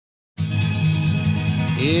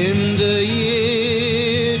In the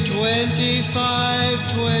year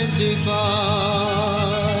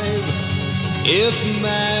 2525, if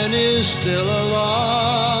man is still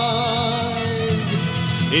alive,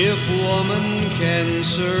 if woman can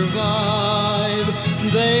survive,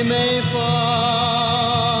 they may find.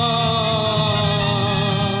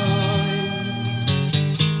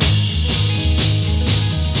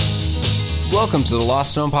 Welcome to the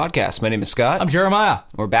Lost Stone Podcast. My name is Scott. I'm Jeremiah.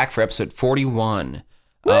 We're back for episode 41.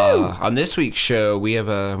 On this week's show, we have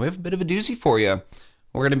a bit of a doozy for you.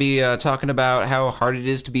 We're going to be talking about how hard it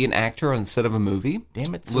is to be an actor on the set of a movie.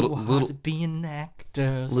 Damn, it's so hard to be an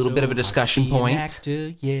actor. A little bit of a discussion point.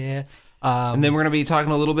 Actor, yeah. And then we're going to be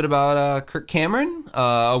talking a little bit about Kirk Cameron,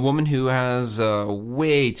 a woman who has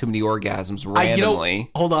way too many orgasms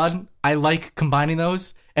randomly. Hold on. I like combining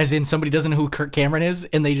those, as in somebody doesn't know who Kirk Cameron is,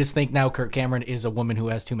 and they just think now Kirk Cameron is a woman who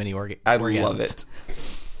has too many orgasms. I love it.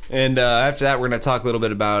 And after that, we're going to talk a little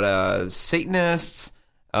bit about Satanists,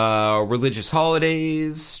 religious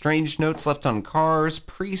holidays, strange notes left on cars,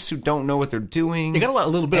 priests who don't know what they're doing. You got a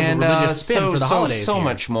little bit of a religious spin for the holidays. So here.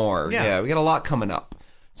 much more. Yeah, we got a lot coming up.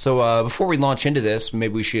 So before we launch into this,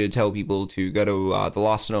 maybe we should tell people to go to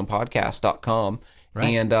thelostandknownpodcast.com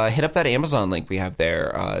and hit up that Amazon link we have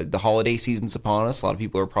there. The holiday season's upon us. A lot of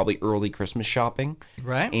people are probably early Christmas shopping.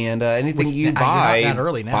 Right. And anything you buy, not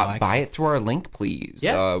early now, buy it through our link, please.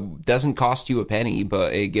 Yeah. Doesn't cost you a penny,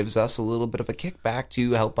 but it gives us a little bit of a kickback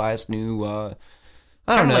to help buy us new... I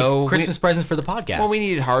don't know. Like Christmas presents for the podcast. Well, we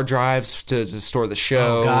needed hard drives to store the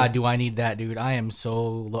show. Oh, God, do I need that, dude. I am so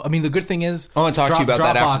low. I mean, the good thing is... I want to talk to you about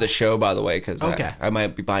that after the Dropbox. show, by the way, because Okay. I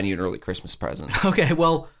might be buying you an early Christmas present. Okay,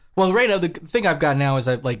 well, right now, the thing I've got now is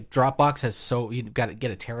that, like, Dropbox has you've got to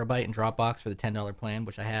get a terabyte in Dropbox for the $10 plan,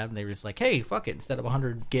 which I have, and they were just like, hey, fuck it, instead of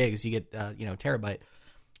 100 gigs, you get, terabyte.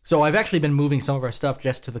 So I've actually been moving some of our stuff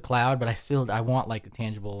just to the cloud, but I want, like, the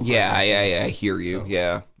tangible... Yeah, I hear you,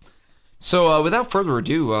 yeah. So without further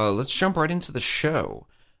ado, let's jump right into the show.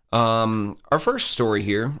 Our first story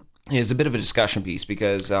here is a bit of a discussion piece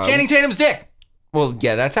because... Channing Tatum's dick! Well,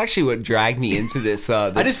 yeah, that's actually what dragged me into this.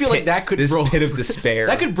 I just feel like that could pit of despair.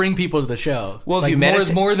 That could bring people to the show. Well, if like, you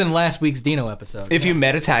more than last week's Dino episode. If you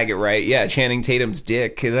meta tag it right, yeah, Channing Tatum's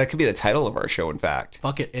dick. That could be the title of our show. In fact,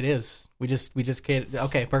 fuck it, it is. We just can't.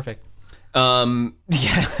 Okay, perfect. Yeah.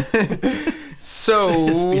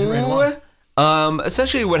 So.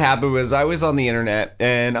 Essentially what happened was I was on the internet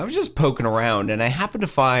and I was just poking around and I happened to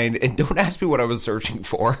find, and don't ask me what I was searching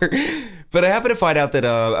for, but I happened to find out that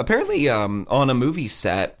apparently on a movie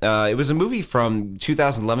set, it was a movie from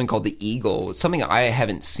 2011 called The Eagle. It's something I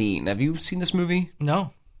haven't seen. Have you seen this movie?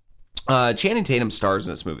 No. Channing Tatum stars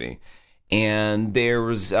in this movie. And there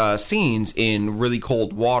was scenes in really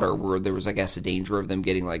cold water where there was, I guess, a danger of them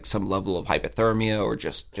getting like some level of hypothermia or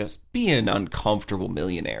just being uncomfortable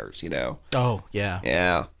millionaires, you know? Oh, yeah.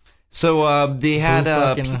 Yeah. So they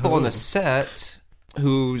had people on the set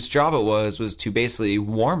whose job it was to basically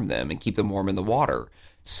warm them and keep them warm in the water.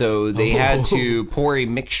 So they had to pour a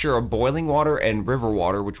mixture of boiling water and river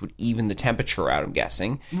water, which would even the temperature out, I'm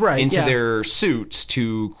guessing, into their suits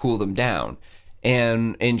to cool them down.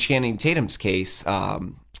 And in Channing Tatum's case,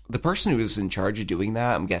 the person who was in charge of doing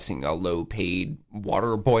that, I'm guessing a low-paid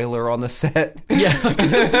water boiler on the set. Yeah.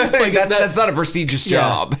 Like that's not a prestigious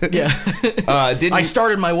job. Yeah. I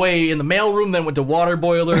started my way in the mailroom, then went to water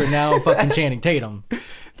boiler, and now fucking Channing Tatum.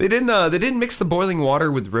 They didn't mix the boiling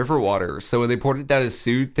water with river water, so when they poured it down his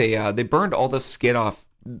suit, they burned all the skin off.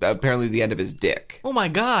 Apparently the end of his dick. Oh my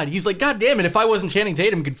God. He's like, God damn it, if I wasn't Channing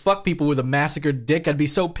Tatum could fuck people with a massacred dick, I'd be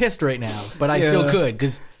so pissed right now. But I still could,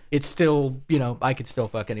 because it's still, I could still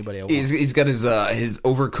fuck anybody I want. He's got his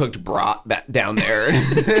overcooked brat down there.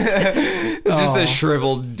 It's just a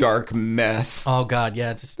shriveled, dark mess. Oh God,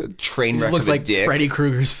 yeah. Just a train wreck looks of a like dick. Freddy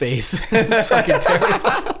Krueger's face. It's fucking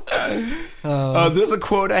terrible. There's a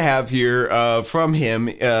quote I have here from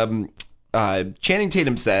him. Channing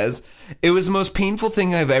Tatum says, "It was the most painful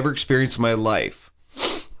thing I've ever experienced in my life.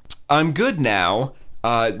 I'm good now.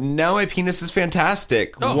 Now my penis is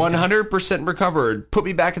fantastic. 100% recovered. Put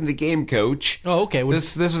me back in the game, coach." Oh, okay. Well,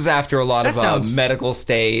 this was after a lot of medical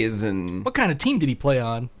stays and... What kind of team did he play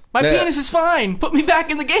on? My penis is fine. Put me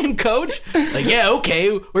back in the game, coach. Like, yeah,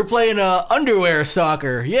 okay. We're playing underwear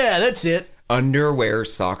soccer. Yeah, that's it. Underwear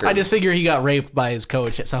soccer. I just figure he got raped by his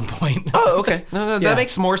coach at some point. Oh, okay. No, that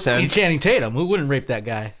makes more sense. He's Channing Tatum. Who wouldn't rape that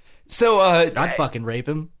guy? So, I'd fucking rape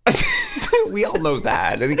him. We all know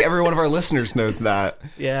that. I think every one of our listeners knows that.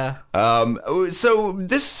 Yeah. So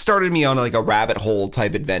this started me on like a rabbit hole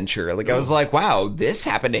type adventure. Like I was like, wow, this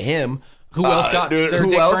happened to him. Who else got dude, their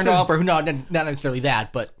who dick else burned is- off? Or not necessarily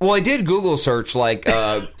that, but Well, I did Google search like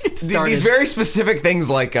these very specific things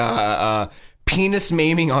like penis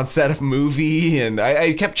maiming on set of movie, and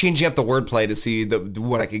I kept changing up the wordplay to see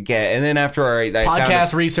what I could get. And then after I found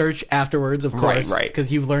podcast research afterwards, of course, right.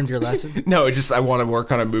 because you've learned your lesson. No, I want to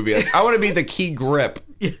work on a movie. Like, I want to be the key grip.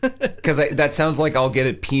 Because that sounds like I'll get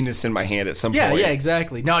a penis in my hand at some point. Yeah,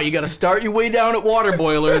 exactly. No, you got to start your way down at water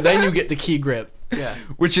boiler, then you get to key grip. Yeah.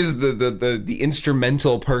 Which is the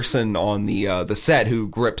instrumental person on the set who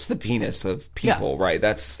grips the penis of people, right?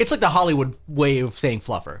 It's like the Hollywood way of saying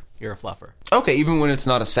fluffer. You're a fluffer. Okay, even when it's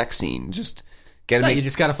not a sex scene, just You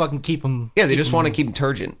just got to fucking keep them. Yeah, they just want to keep them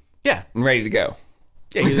turgent. Yeah. And ready to go.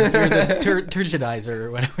 Yeah, you're the turgentizer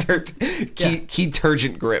or whatever. Key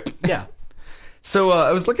turgent grip. Yeah. So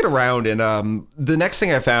I was looking around, and the next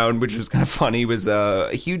thing I found, which was kind of funny, was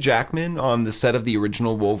Hugh Jackman on the set of the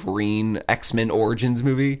original Wolverine X-Men Origins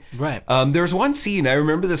movie. Right. There was one scene, I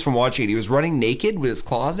remember this from watching it, he was running naked with his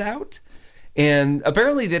claws out, and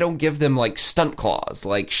apparently they don't give them, like, stunt claws,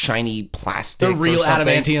 like shiny plastic The real or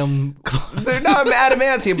something. adamantium claws. They're not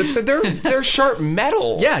adamantium, but they're sharp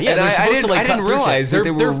metal. Yeah, And I didn't realize that they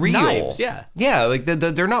were they're real. knives, yeah. Yeah, like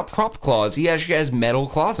they're not prop claws. He actually has metal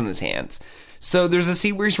claws in his hands. So there's a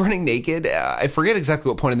scene where he's running naked. I forget exactly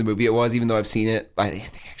what point in the movie it was, even though I've seen it. I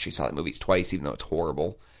think I actually saw that movie twice, even though it's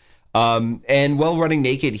horrible. And while running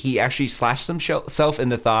naked, he actually slashed himself in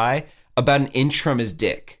the thigh about an inch from his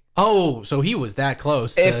dick. Oh, so he was that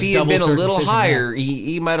close. If he had been a little circumcision, higher,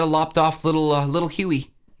 he might have lopped off little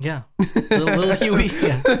Huey. Yeah. Little Huey.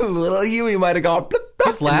 Yeah. Little Huey might have gone blip, blop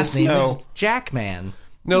His last in the name snow. is Jackman.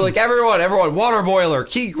 No, like everyone, water boiler,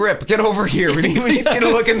 key grip, get over here. We need you to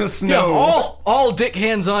look in the Yeah, snow. all dick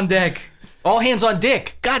hands on deck. All hands on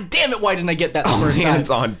dick. God damn it, why didn't I get that the first time? Hands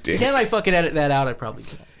on dick. Can I fucking edit that out? I probably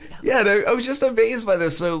can. Yeah, no, I was just amazed by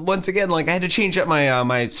this. So once again, like I had to change up my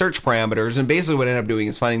my search parameters, and basically what I ended up doing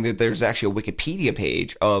is finding that there's actually a Wikipedia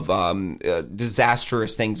page of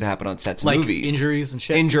disastrous things that happen on sets of Like movies, injuries and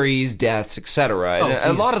shit? injuries, deaths, etc. And a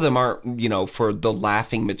geez. lot of them aren't, for the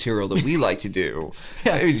laughing material that we like to do.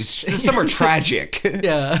 Yeah. I mean, some are tragic.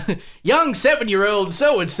 Yeah. Young 7-year-old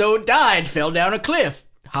so-and-so died, fell down a cliff.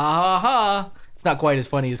 Ha ha ha. It's not quite as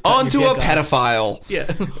funny as cutting Onto your a dick off. pedophile. Yeah.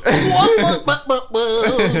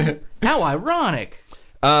 How ironic.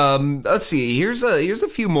 Let's see. Here's a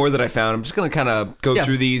few more that I found. I'm just gonna kind of go Yeah,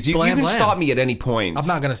 through these. You blam, can blam. stop me at any point. I'm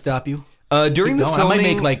not going to stop you. During the No, I filming.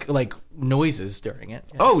 might make like noises during it.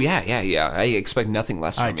 Yeah. Oh yeah. I expect nothing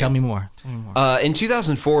less All from right, tell me more. Tell me more. In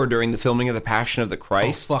 2004, during the filming of The Passion of the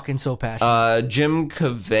Christ, Fucking so passionate. Jim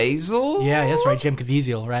Caviezel. Yeah, that's right. Jim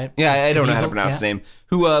Caviezel, right? Yeah, I don't know how to Caviezel, pronounce his yeah. name.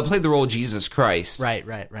 Who played the role of Jesus Christ? Right.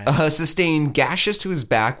 Sustained gashes to his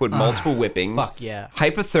back with multiple whippings. fuck yeah.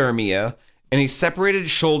 Hypothermia, and a separated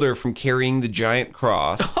shoulder from carrying the giant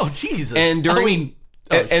cross. Oh, Jesus. And during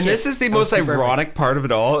and shit. this is the That was most too perfect. ironic part of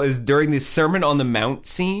it all is during the Sermon on the Mount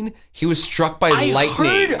scene, he was struck by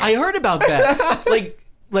lightning. I heard about that. like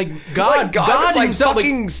God was like, himself.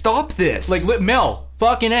 fucking stop this. Mel,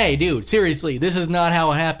 fucking A, dude. Seriously, this is not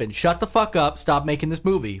how it happened. Shut the fuck up. Stop making this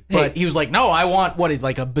movie. But he was like, no, I want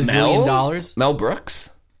like $1 bazillion dollars. Mel Brooks?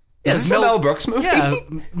 Yeah, Is this a Mel Brooks movie? Yeah,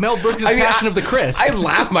 Mel Brooks' Passion of the Christ. I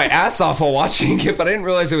laughed my ass off while watching it, but I didn't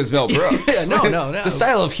realize it was Mel Brooks. Yeah, no. The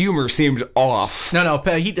style of humor seemed off. No,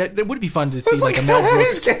 it would be fun to see It's like like, a Mel he's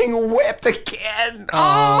Brooks. getting whipped again.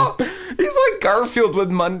 Oh, he's like Garfield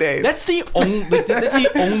with Mondays. That's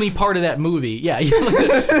the only part of that movie. Yeah,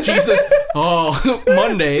 Jesus. Oh,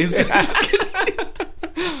 Mondays. Just kidding.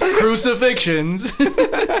 Crucifixions.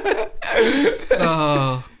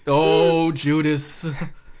 Oh, Judas.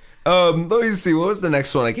 Let me see. What was the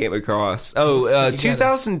next one I came across? Oh, Let's see, you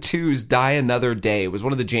 2002's Die Another Day was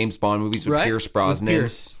one of the James Bond movies with Right? Pierce With Brosnan.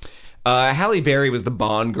 Pierce. Halle Berry was the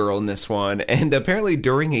Bond girl in this one, and apparently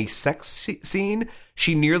during a sex scene,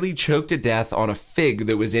 she nearly choked to death on a fig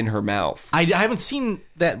that was in her mouth. I haven't seen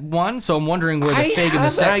that one, so I'm wondering where the fig in the I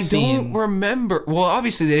sex scene. don't remember. Well,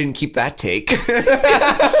 obviously they didn't keep that take. They're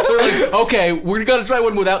like, okay, we're gonna try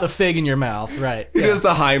one without the fig in your mouth, right? He does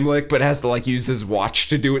the Heimlich, but has to like use his watch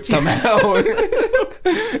to do it somehow.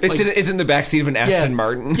 it's in the backseat of an Aston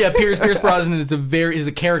Martin. Yeah, Pierce Brosnan is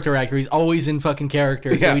a character actor. He's always in fucking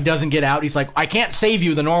character, so Yeah. he doesn't get out. He's like, I can't save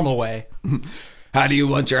you the normal way. How do you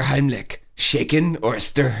want your Heimlich? Shaken or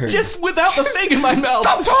stirred? Just without the fig in my mouth.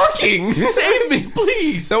 Stop talking! Save me,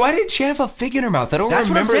 please. So why did she have a fig in her mouth? I don't That's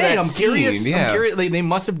what I'm remember saying. that I'm curious. scene. Yeah. I'm curious. They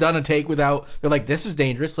must have done a take without. They're like, this is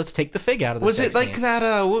dangerous. Let's take the fig out of the Was sex it like scene. that?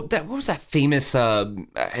 What was that famous?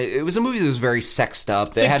 It was a movie that was very sexed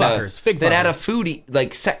up. That Fig had fuckers, fig that had a fuckers. foodie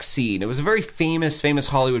like sex scene. It was a very famous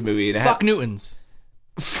Hollywood movie. And it Fuck Newtons.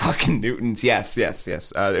 Fucking Newtons. Yes. It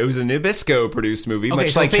was a Nabisco produced movie, Okay,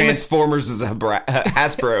 much so like famous- Transformers is a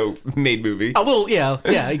Hasbro made movie. A little, yeah,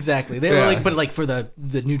 exactly. They were Yeah. like, but like for the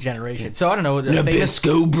new generation. So I don't know.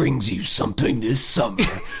 Nabisco brings you something this summer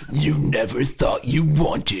you never thought you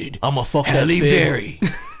wanted. I'm a fuck Halle that fig. Berry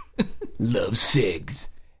loves figs.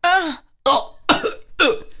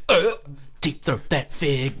 Deep throat that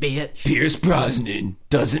fig, bitch. Pierce Brosnan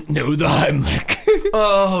doesn't know the Heimlich.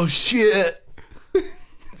 Oh shit.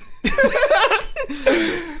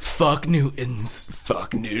 Fuck Newtons.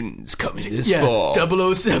 Fuck Newton's coming this Yeah, fall.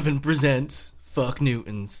 007 presents Fuck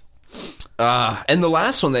Newtons. And the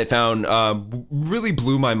last one they found really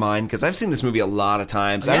blew my mind because I've seen this movie a lot of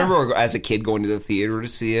times. I Yeah. remember as a kid going to the theater to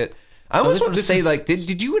see it. I almost this- wanted to this say, is- like,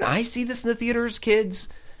 did you and I see this in the theater as kids?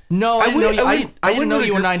 No, I didn't would- know you. I I wouldn't- didn't I wouldn't know really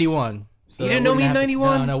you were gr- 91. So You that didn't know me in wouldn't have-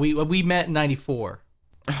 91? No, we met in 94.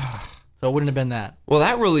 So it wouldn't have been that. Well,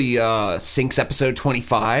 that really sinks episode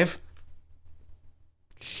 25.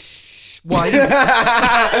 Well, I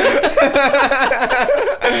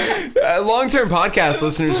didn't, Long-term podcast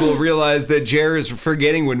listeners will realize that Jer is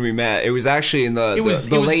forgetting when we met. It was actually in the It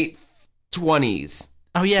was- late 20s.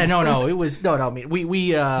 oh yeah, no, it was no. I mean, we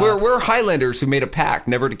We're Highlanders who made a pact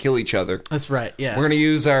never to kill each other. that's right. Yeah, We're going to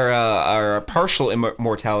use our partial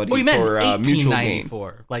immortality well, you meant for mutual gain.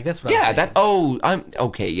 1894. Like that's what. Yeah, I'm saying. I'm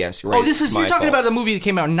okay. Yes, you're right. Oh, this is It's you're my talking fault. about the movie that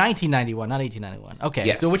came out in 1991, not 1891. Okay,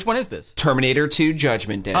 Yes. so which one is this? Terminator 2: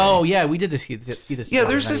 Judgment Day. Oh yeah, we did see this. yeah.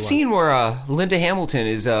 There's this 91. scene where Linda Hamilton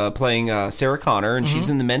is playing Sarah Connor, and she's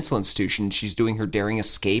in the mental institution. She's doing her daring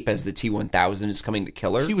escape as the T-1000 is coming to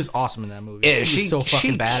kill her. She was awesome in that movie. Yeah, she was so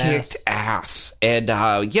fucking badass. kicked ass. And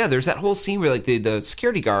yeah, there's that whole scene where like the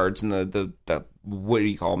security guards and the what do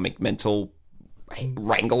you call them, mental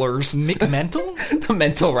wranglers, McMental? the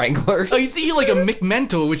mental wranglers. Oh, you see like a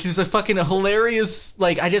McMental, which is a fucking hilarious.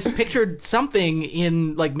 Like I just pictured something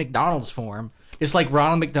in like McDonald's form. It's like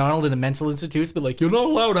Ronald McDonald in the mental institutes, but like you're not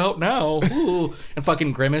allowed out now. Ooh. And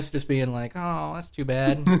fucking Grimace just being like, oh, that's too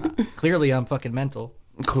bad. Clearly, I'm fucking mental.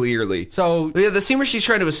 Clearly. So Yeah, the scene where she's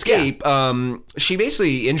trying to escape, she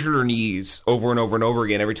basically injured her knees over and over and over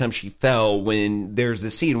again every time she fell. When there's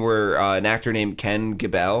this scene where an actor named Ken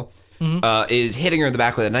Gabel is hitting her in the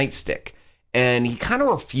back with a nightstick. And he kind of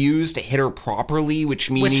refused to hit her properly,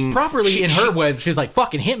 which meaning... properly in her way, she's like,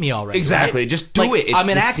 fucking hit me already. Exactly, right? just do Like, it. It's I'm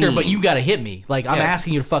an the actor, but scene. you gotta hit me. Like, I'm Yeah.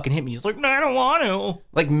 asking you to fucking hit me. He's like, no, I don't want to.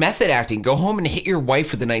 Like method acting. Go home and hit your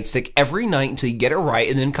wife with a nightstick every night until you get it right,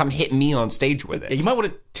 and then come hit me on stage with it. Yeah, you might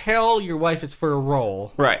want to tell your wife it's for a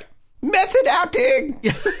role. Right. Method acting!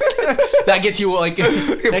 That gets you, like...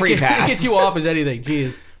 Free pass. gets you off as anything.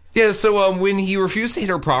 Jeez. Yeah, so when he refused to hit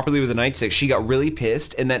her properly with a nightstick, she got really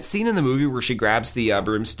pissed. And that scene in the movie where she grabs the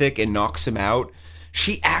broomstick and knocks him out,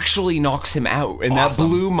 she actually knocks him out. And that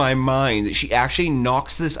blew my mind that she actually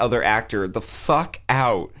knocks this other actor the fuck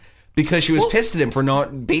out because she was pissed at him for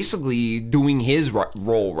not basically doing his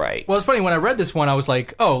role right. Well, it's funny. When I read this one, I was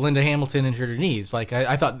like, oh, Linda Hamilton injured her knees. Like,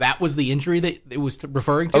 I thought that was the injury that it was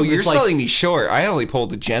referring to. oh, you're It's like, selling me short. I only pulled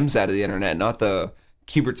the gems out of the internet, not the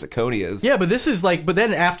Hubert Zirconias. Yeah, but this is like, but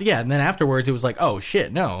then after, and then afterwards it was like, oh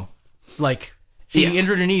shit, no. Like, she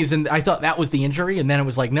injured her knees, and I thought that was the injury, and then it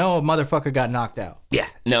was like, no, a motherfucker got knocked out. Yeah,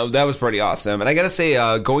 no, that was pretty awesome. And I gotta say,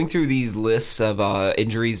 going through these lists of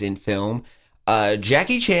injuries in film,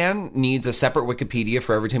 Jackie Chan needs a separate Wikipedia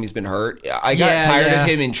for every time he's been hurt. I got Yeah, tired yeah. of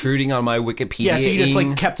him intruding on my Wikipedia. Yeah, so you just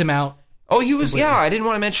like kept him out. oh, he was. Yeah, I didn't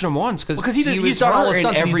want to mention him once because He's done all the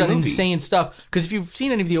stunts, and he's done movie. insane stuff. Because if you've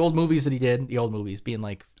seen any of the old movies that he did, the old movies being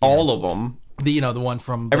like All of them. the the one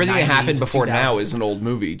from the Everything that 90s, happened before 2000s. now is an old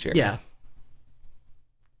movie, Jerry. Yeah.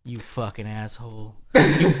 You fucking asshole.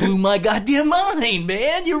 You blew my goddamn mind,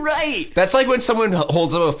 man. You're right. That's like when someone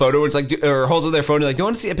holds up a photo, it's like, or holds up their phone, and like, do you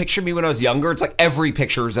want to see a picture of me when I was younger? It's like every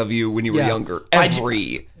pictures of you when you were Yeah. younger. I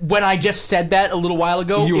Every. When I just said that a little while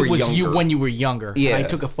ago, You were it was you younger. when you were younger. Yeah. And I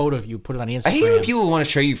took a photo of you, put it on Instagram. I hate when people want to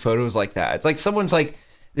show you photos like that. It's like someone's like,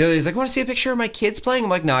 he's like, want to see a picture of my kids playing? I'm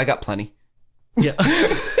like, no, I got plenty. Yeah.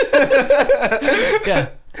 Yeah.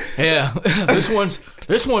 Yeah.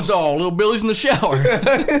 This one's all little Billy's in the shower.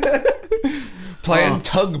 Playing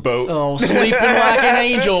tugboat. Oh, sleeping like an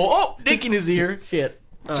angel. Oh, dick in his ear. Shit.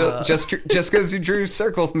 Just because you drew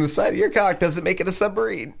circles on the side of your cock doesn't make it a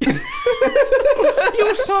submarine.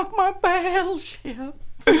 You sunk my battleship.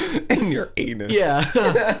 In your anus.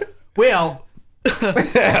 Yeah. Well,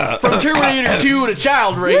 from Terminator 2 to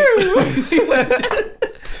Child Rape.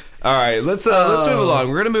 All right, let's move along.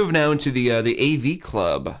 We're gonna move now into the AV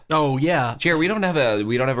Club. Oh yeah. Jerry, we don't have a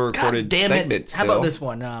God recorded damn segment it. still. How about this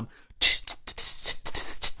one?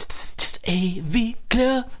 AV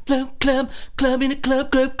Club, club in a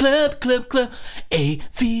club, AV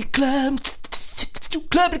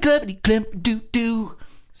Club, club, do.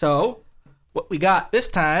 So, what we got this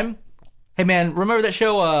time? Hey man, remember that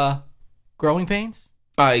show, Growing Pains?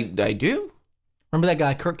 I do. Remember that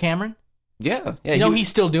guy, Kirk Cameron? Yeah. You know he's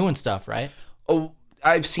still doing stuff, right? Oh,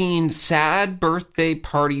 I've seen sad birthday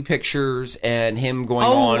party pictures and him going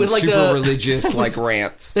on with, like, super religious like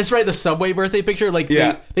rants. That's right, the Subway birthday picture. Like,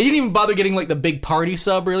 Yeah. they didn't even bother getting like the big party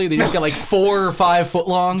sub. Really, they just got like 4 or 5 foot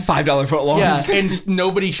longs. $5 foot longs. Yeah, and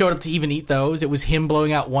nobody showed up to even eat those. It was him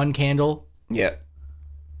blowing out one candle. Yeah.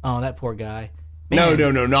 Oh, that poor guy. Man.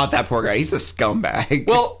 No, not that poor guy. He's a scumbag.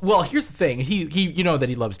 Well, here's the thing. He you know that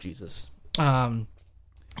he loves Jesus.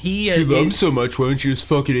 He if you love him so much, why don't you just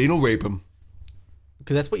fucking anal rape him?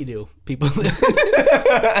 Because that's what you do, people. That's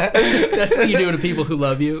what you do to people who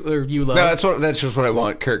love you or you love. No, that's just what I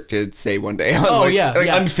want Kirk to say one day. Yeah,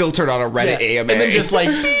 unfiltered on a Reddit AMA, and then just like,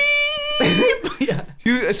 yeah.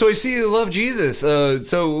 So I see you love Jesus.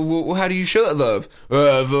 So how do you show that love?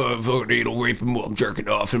 Fucking anal rape him while I'm jerking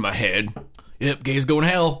off in my head. Yep, gay's going to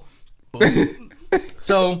hell.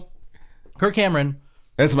 So, Kirk Cameron.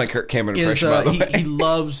 That's my Kirk Cameron impression, by the way. He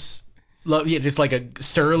loves, just like a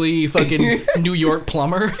surly fucking New York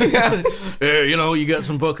plumber. Yeah, you got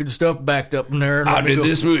some fucking stuff backed up in there. I did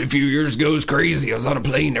this movie a few years ago. It was crazy. I was on a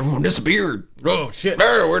plane. Everyone disappeared. Oh, shit.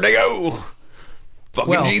 Where'd they go?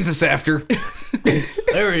 Fucking Jesus after.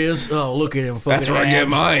 There he is. Oh, look at him. That's where I get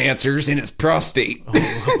my answers, in his prostate.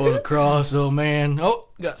 Oh, up on the cross. Oh, man. Oh,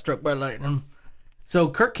 got struck by lightning. So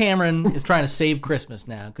Kirk Cameron is trying to save Christmas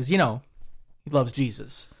now because, he loves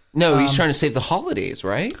Jesus. No, he's trying to save the holidays,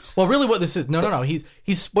 right? Well, really what this is, no. He's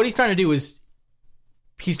what he's trying to do is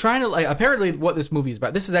he's trying to, like, apparently what this movie is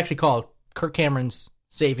about. This is actually called Kirk Cameron's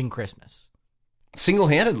Saving Christmas.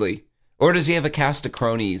 Single-handedly. Or does he have a cast of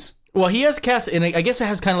cronies? Well, he has cast, and I guess it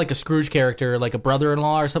has kind of like a Scrooge character, like a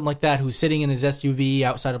brother-in-law or something like that, who's sitting in his SUV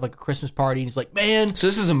outside of like a Christmas party, and he's like, man. So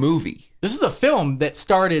this is a movie. This is a film that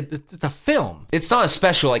started, it's a film. It's not a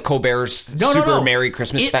special like Colbert's Super Merry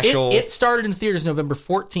Christmas special. It started in theaters November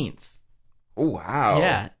 14th. Oh, wow.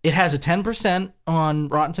 Yeah. It has a 10% on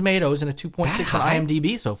Rotten Tomatoes and a 2.6 on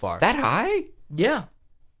IMDb so far. That high? Yeah.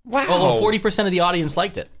 Wow. Although 40% of the audience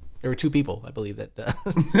liked it. There were 2 people, I believe, that,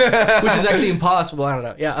 which is actually impossible. I don't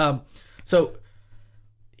know. Yeah. So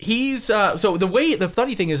he's, the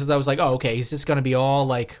funny thing is I was like, oh, okay, he's just going to be all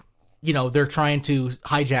like, they're trying to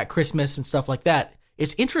hijack Christmas and stuff like that.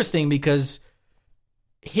 It's interesting because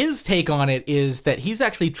his take on it is that he's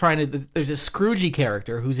actually trying to, there's a Scroogey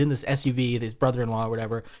character who's in this SUV, his brother-in-law or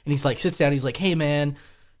whatever, and he's like, sits down, he's like, hey man,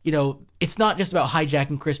 it's not just about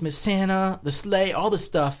hijacking Christmas. Santa, the sleigh, all this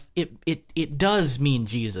stuff, it does mean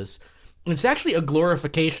Jesus. And it's actually a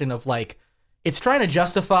glorification of, like, it's trying to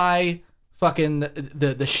justify fucking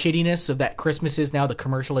the shittiness of that Christmas is now, the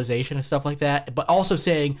commercialization and stuff like that, but also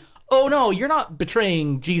saying, oh no, you're not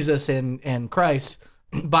betraying Jesus and Christ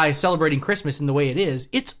by celebrating Christmas in the way it is.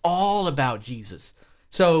 It's all about Jesus.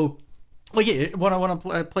 So, well, yeah, want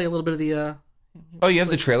to play a little bit of the... oh, you have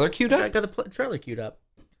the trailer queued up? I got the trailer queued up.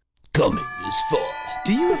 Coming this fall.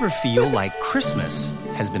 Do you ever feel like Christmas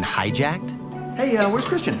has been hijacked? Hey, where's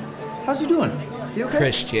Christian? How's he doing? Is he okay?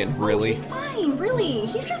 Christian, really? He's fine, really.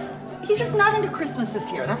 He's just not into Christmas this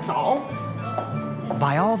year, that's all.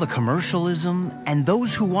 By all the commercialism and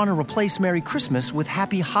those who want to replace Merry Christmas with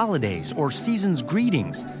Happy Holidays or Season's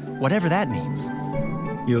Greetings, whatever that means.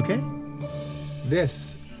 You okay?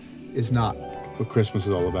 This is not what Christmas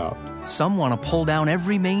is all about. Some want to pull down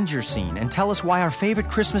every manger scene and tell us why our favorite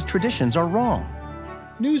Christmas traditions are wrong.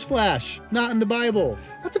 Newsflash, not in the Bible.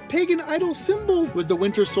 That's a pagan idol symbol. It was the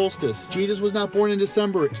winter solstice. Jesus was not born in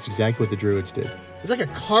December. It's exactly what the Druids did. It's like a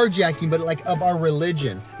carjacking, but like of our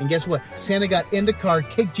religion. And guess what? Santa got in the car,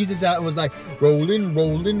 kicked Jesus out, and was like, rolling,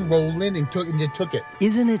 and took it.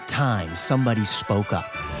 Isn't it time somebody spoke up?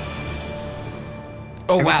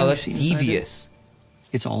 Oh, wow, that's devious.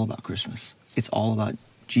 It's all about Christmas. It's all about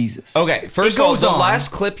Jesus. Okay, first of all, the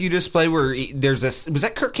last clip you just played where there's this... Was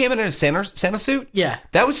that Kirk Cameron in a Santa suit? Yeah.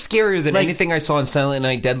 That was scarier than anything I saw in Silent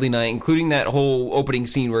Night, Deadly Night, including that whole opening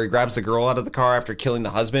scene where he grabs the girl out of the car after killing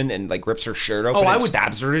the husband and, like, rips her shirt open and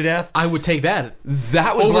stabs her to death. I would take that.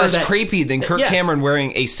 That was less creepy than Kirk Cameron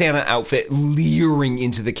wearing a Santa outfit leering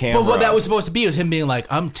into the camera. But what that was supposed to be was him being like,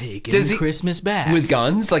 I'm taking Christmas back. With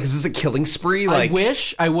guns? Like, is this a killing spree? Like,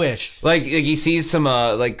 I wish. Like he sees some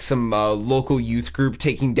local youth group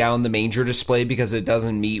taking down the manger display because it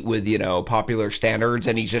doesn't meet with, popular standards,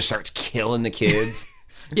 and he just starts killing the kids.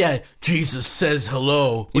 Yeah, Jesus says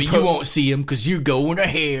hello, but you won't see him because you're going to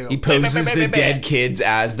hell. He poses the dead kids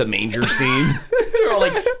as the manger scene. They're all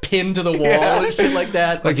like pinned to the wall and shit like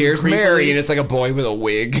that. Like, here's creepily. Mary, and it's like a boy with a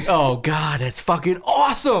wig. Oh, God, it's fucking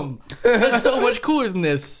awesome. That's so much cooler than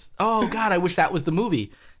this. Oh, God, I wish that was the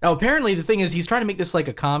movie. Now, apparently, the thing is, he's trying to make this like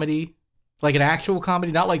a comedy, like an actual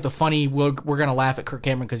comedy, not like the funny, we're going to laugh at Kirk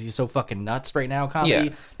Cameron because he's so fucking nuts right now comedy.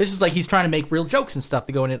 Yeah. This is like he's trying to make real jokes and stuff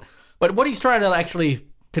to go in it. But what he's trying to actually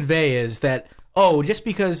convey is that, just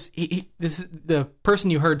because this is the person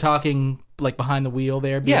you heard talking like behind the wheel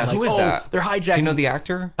there. Being like, who is that? They're hijacking. Do you know the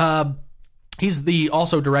actor? He's the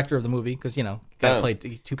also director of the movie because gotta play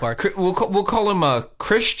two parts. We'll call him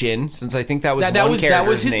Christian, since I think that was that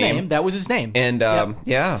was his name. That was his name. And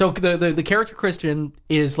yeah. So the character Christian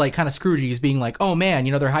is like kind of Scroogey. He's being like, oh man,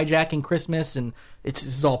 they're hijacking Christmas and this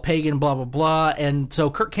is all pagan, blah blah blah. And so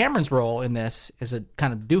Kirk Cameron's role in this is a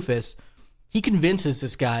kind of doofus. He convinces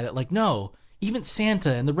this guy that like, no, even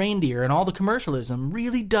Santa and the reindeer and all the commercialism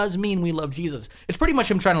really does mean we love Jesus. It's pretty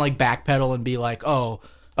much him trying to like backpedal and be like, oh,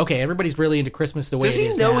 okay, everybody's really into Christmas the way it is now.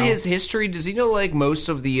 Does he know his history? Does he know like most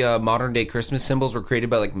of the modern day Christmas symbols were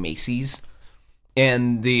created by like Macy's?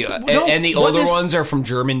 And the older ones are from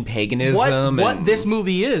German paganism. What this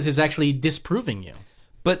movie is actually disproving you.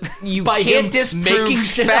 But you by can't disprove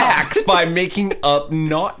facts by making up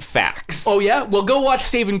not facts. Oh yeah? Well, go watch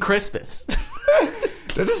Saving Christmas.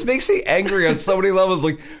 That just makes me angry on so many levels.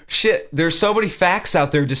 Like, shit, there's so many facts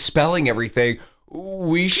out there dispelling everything.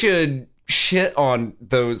 We should shit on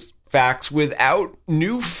those facts without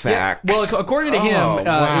new facts. Yeah. Well, according to him, it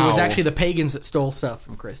was actually the pagans that stole stuff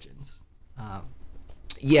from Christians.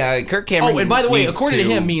 Yeah, Kirk Cameron. Oh, and by the way, according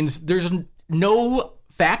to him, means there's no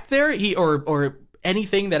fact there. He or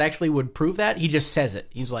anything that actually would prove that. He just says it.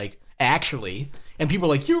 He's like, actually, and people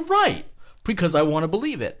are like, you're right, because I want to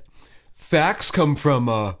believe it. Facts come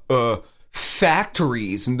from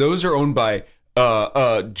factories, and those are owned by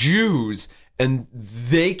Jews, and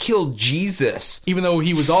they killed Jesus. Even though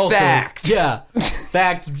he was also fact.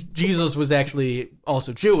 Jesus was actually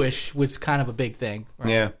also Jewish, was kind of a big thing.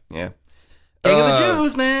 Right? Yeah. King of the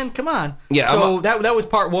Jews, man, come on. Yeah. So that was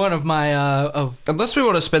part one of my Unless we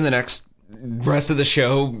want to spend the next rest of the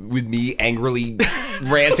show with me angrily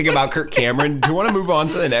ranting about Kirk Cameron, do you want to move on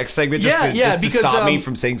to the next segment just to stop me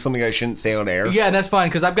from saying something I shouldn't say on air? Yeah, that's fine,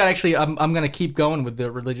 because I've got I'm going to keep going with the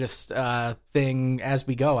religious thing as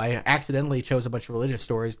we go. I accidentally chose a bunch of religious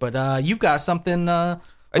stories, but you've got something. I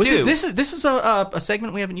do. This is a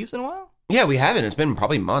segment we haven't used in a while. Yeah, we haven't. It's been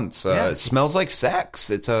probably months. It smells like sex.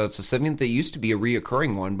 It's a segment that used to be a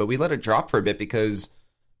reoccurring one, but we let it drop for a bit because,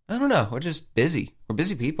 I don't know, we're just busy. We're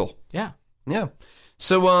busy people. Yeah.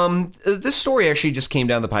 So this story actually just came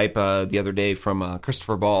down the pipe the other day from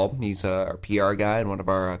Christopher Ball. He's our PR guy and one of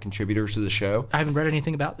our contributors to the show. I haven't read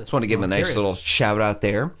anything about this. Just want to give him a nice little shout out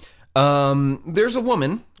there. There's a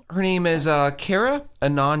woman. Her name is Kara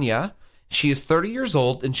Ananya. She is 30 years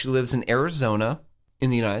old and she lives in Arizona in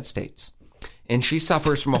the United States. And she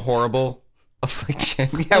suffers from a horrible affliction.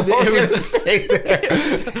 Yeah, what were you going to say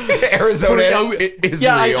there? Arizona is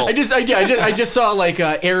real. I just saw like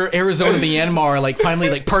Arizona, Myanmar, like finally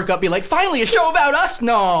like perk up, be like, finally a show about us.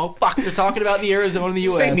 No, fuck, they're talking about the Arizona, the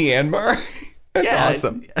U.S. Say Myanmar. That's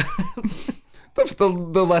awesome.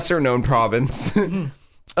 the lesser known province.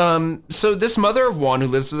 So this mother of one who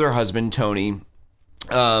lives with her husband Tony,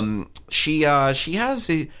 she has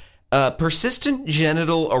a persistent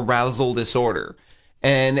genital arousal disorder.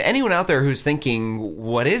 And anyone out there who's thinking,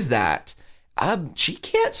 what is that? She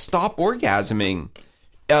can't stop orgasming.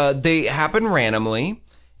 They happen randomly,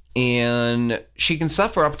 and she can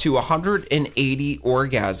suffer up to 180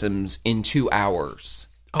 orgasms in 2 hours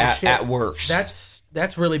at worst.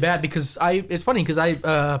 That's really bad because it's funny because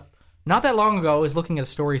I not that long ago I was looking at a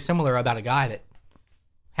story similar about a guy that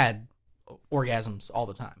had orgasms all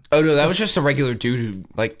the time. Oh no, that was just a regular dude who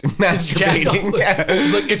liked masturbating. Yeah.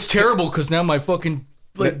 He's like, it's terrible because now my fucking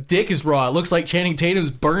dick is raw. It looks like Channing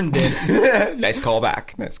Tatum's burned it. Nice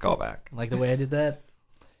callback. Like the way I did that.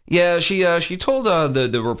 Yeah, she told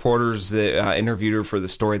the reporters that interviewed her for the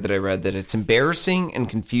story that I read that it's embarrassing and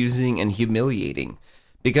confusing and humiliating.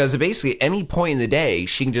 Because basically, any point in the day,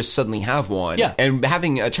 she can just suddenly have one. Yeah. And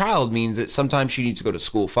having a child means that sometimes she needs to go to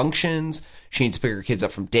school functions. She needs to pick her kids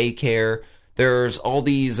up from daycare. There's all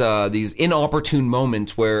these inopportune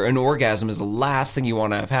moments where an orgasm is the last thing you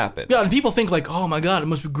want to have happen. Yeah, and people think like, oh my god, it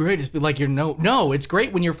must be great. It's like no, it's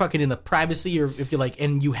great when you're fucking in the privacy or if you're like,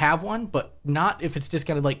 and you have one, but not if it's just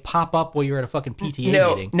gonna like pop up while you're at a fucking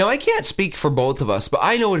PTA meeting. No, I can't speak for both of us, but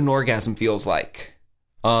I know what an orgasm feels like.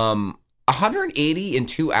 180 in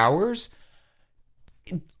 2 hours,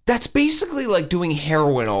 that's basically like doing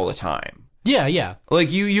heroin all the time. Yeah.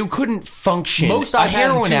 Like you couldn't function. Most I've had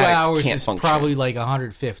in 2 hours can't is function. probably like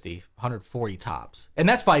 150, 140 tops. And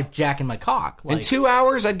that's by jacking my cock. Like, In 2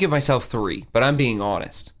 hours, I'd give myself 3, but I'm being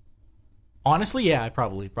honest. Honestly, yeah, I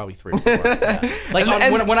probably 3 or 4. Yeah. Like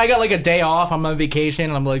when I got like a day off, I'm on vacation,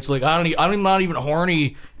 and I'm like I'm not even horny,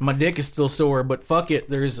 and my dick is still sore, but fuck it,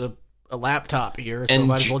 there's a laptop here, so I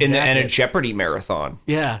might as well jack and a it. Jeopardy marathon.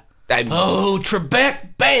 Yeah.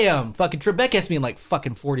 Trebek, bam! Fucking Trebek gets me in like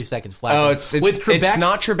fucking 40 seconds flat. Oh, it's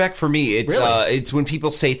not Trebek for me. It's Really? It's when people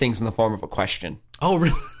say things in the form of a question. Oh,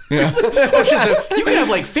 really? Yeah. Oh, shit, so you can have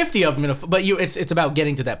like 50 of them, but it's about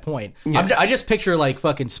getting to that point. Yeah. I just picture like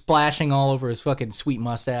fucking splashing all over his fucking sweet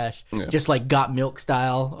mustache, just like Got Milk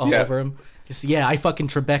style all over him. Just, I fucking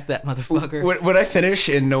Trebek that motherfucker. When I finish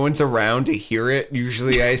and no one's around to hear it,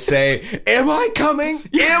 usually I say, "Am I coming?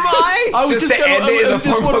 Am I?" I was just to end it in the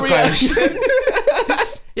form of a question.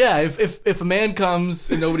 Yeah, if a man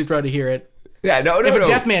comes and nobody's trying to hear it. Yeah, no. If a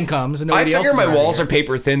deaf man comes and nobody else, I figure my walls are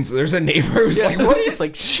paper thin, so there's a neighbor who's like, "What is?"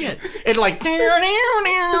 like shit. It's like, and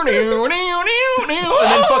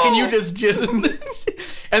then fucking you just,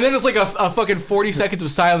 and then it's like a fucking 40 seconds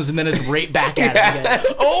of silence, and then it's right back at it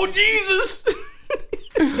again. Oh Jesus!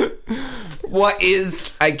 What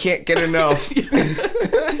is? I can't get enough.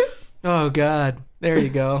 Oh God! There you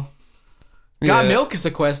go. Got milk is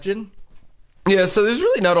a question. Yeah, so there's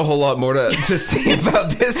really not a whole lot more to say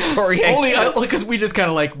about this story. Only because we just kind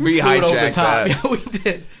of like we flew it over the hijacked top. that. Yeah, we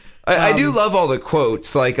did. I do love all the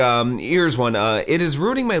quotes. Like, here's one. It is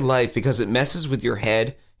ruining my life because it messes with your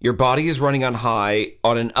head. Your body is running on high,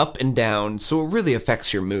 on an up and down, so it really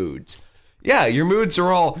affects your moods. Yeah, your moods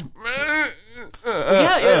are all...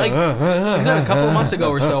 Like a couple of months ago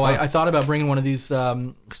or so, I thought about bringing one of these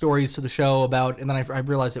stories to the show about, and then I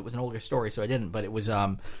realized it was an older story, so I didn't, but it was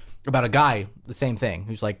about a guy, the same thing,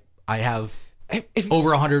 who's like, I have over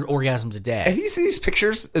 100 orgasms a day. Have you seen these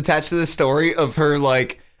pictures attached to this story of her,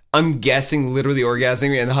 like, I'm guessing literally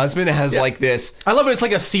orgasming, and the husband has like this. I love it. It's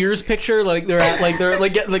like a Sears picture. Like they're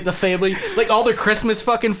getting like the family, like all their Christmas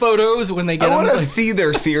fucking photos when they get. I want to like, see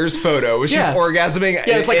their Sears photo. Where she's orgasming.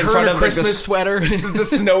 Yeah, it's like in her front in a of Christmas sweater, the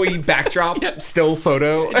snowy backdrop still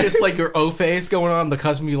photo. Just like your O face going on. The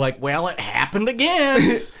husband be like, "Well, it happened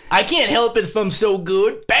again. I can't help it if I'm so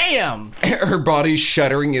good." Bam. Her body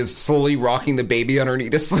shuddering is slowly rocking the baby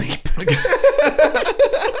underneath to sleep.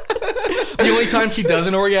 The only time she does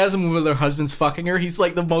an orgasm when her husband's fucking her, he's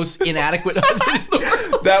like the most inadequate husband in the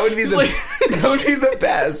world. That would be that would be the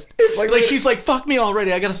best. Like she's like, fuck me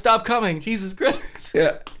already. I gotta stop coming. Jesus Christ.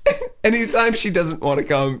 Yeah. Anytime she doesn't want to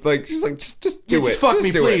come, like she's like, just do it. Just fuck me,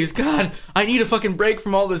 do please. It. God, I need a fucking break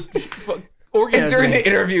from all this orgasm. And during the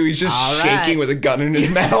interview, he's just shaking with a gun in his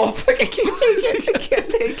mouth. Like, I can't take it. I can't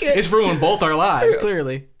take it. It's ruined both our lives,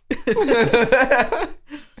 clearly.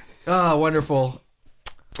 Oh, wonderful.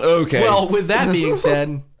 Okay. Well, with that being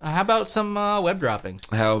said, how about some web droppings?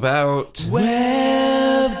 How about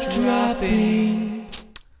web dropping?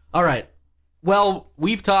 All right. Well,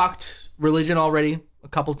 we've talked religion already a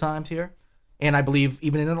couple times here, and I believe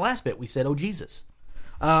even in the last bit we said, "Oh Jesus,"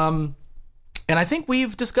 and I think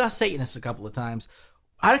we've discussed Satanists a couple of times.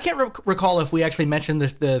 I can't recall if we actually mentioned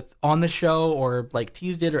the on the show or like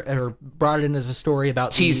teased it or brought it in as a story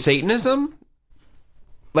about Satanism,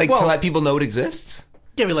 like to let people know it exists.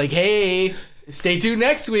 Yeah, be like, hey, stay tuned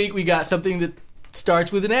next week. We got something that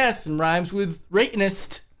starts with an S and rhymes with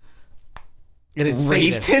Ratanist. And it's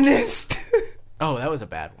Ratanist? Oh, that was a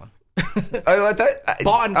bad one. Oh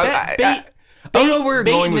no, we're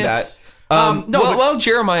going with that. Well,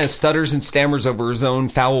 Jeremiah stutters and stammers over his own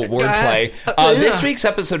foul wordplay. This week's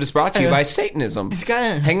episode is brought to you by Satanism.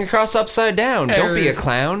 Hang across upside down. Don't be a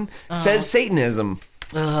clown. Says Satanism.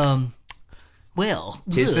 Well,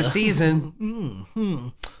 'tis the season.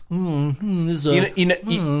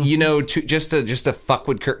 Just to fuck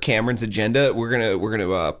with Kirk Cameron's agenda, we're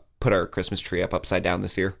gonna put our Christmas tree up upside down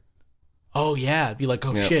this year. Oh yeah, be like,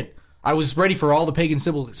 shit. I was ready for all the pagan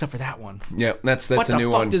symbols except for that one. Yeah, that's what a new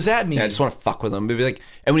one. What the fuck does that mean? Yeah, I just want to fuck with him. Be like,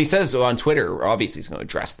 and when he says on Twitter, obviously he's going to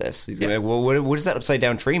address this. He's going to be like, well, what does that upside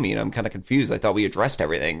down tree mean? I'm kind of confused. I thought we addressed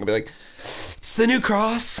everything. I'll be like, it's the new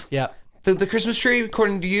cross. Yeah. The Christmas tree,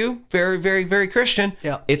 according to you, very, very, very Christian.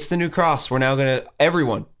 Yeah. It's the new cross. We're now going to,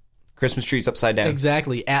 everyone, Christmas trees upside down.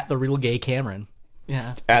 Exactly. At the real gay Cameron.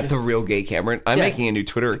 Yeah. At the real gay Cameron. I'm making a new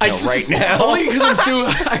Twitter account right now. Only because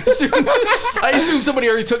I assume somebody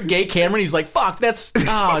already took gay Cameron. He's like, fuck, that's like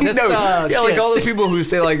all those people who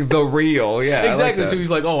say like the real. Yeah. Exactly. Like so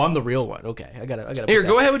he's like, oh, I'm the real one. Okay. I gotta Here,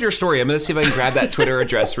 go ahead with your story. I'm going to see if I can grab that Twitter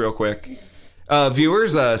address real quick.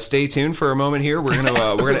 Viewers, stay tuned for a moment here. We're gonna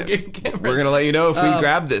let you know if we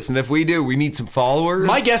grab this, and if we do, we need some followers.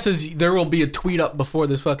 My guess is there will be a tweet up before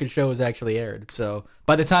this fucking show is actually aired. So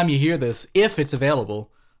by the time you hear this, if it's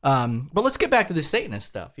available, but let's get back to the Satanist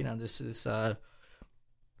stuff. You know, this is how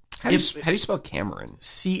do you spell Cameron?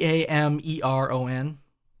 Cameron.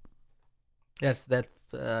 That's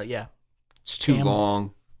yeah. It's too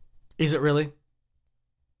long. Is it really?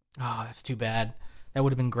 Oh, that's too bad. That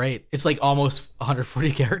would have been great. It's like almost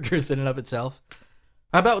 140 characters in and of itself.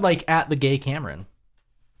 How about like at the gay Cameron?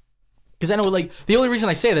 Because I know like the only reason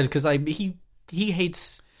I say that is because he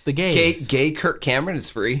hates the gays. Gay Kirk Cameron is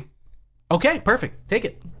free. Okay, perfect. Take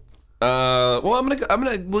it. Well, I'm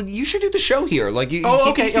gonna. Well, you should do the show here. Like, you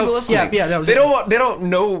keep these people listening. Yeah. They don't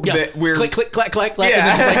know that we're click, and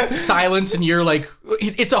then just like silence, and you're like,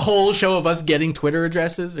 it's a whole show of us getting Twitter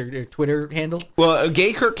addresses or Twitter handle. Well,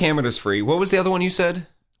 gay Kirk Cameron is free. What was the other one you said?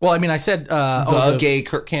 Well, I mean, I said the gay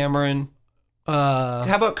Kirk Cameron. How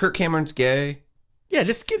about Kirk Cameron's gay? Yeah,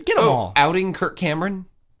 just get them all. Outing Kirk Cameron.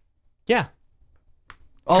 Yeah.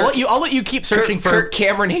 I'll let you keep searching for Kirk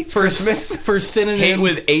Cameron hates Christmas for synonyms. Hate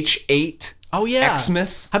with H8. Oh yeah,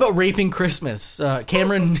 Xmas. How about raping Christmas?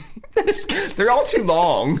 Cameron. They're all too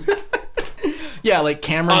long. Yeah, like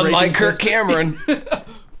Cameron. Unlike Kirk Cameron.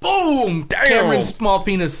 Boom. Damn. Cameron's small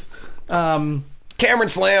penis. Cameron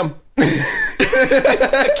Slam.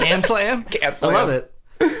 Cam Slam. Cam Slam. I love it.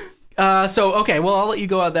 So okay, well I'll let you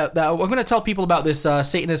go out that. I'm going to tell people about this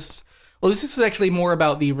Satanist. Well, this is actually more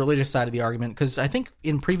about the religious side of the argument, because I think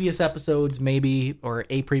in previous episodes, or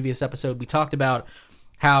a previous episode, we talked about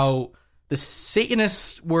how the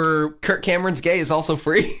Satanists were... Kirk Cameron's gay is also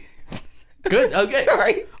free. Good, okay.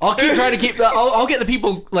 Sorry. I'll keep trying to keep... I'll get the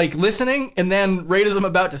people, like, listening, and then right as I'm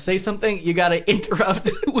about to say something, you gotta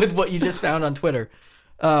interrupt with what you just found on Twitter.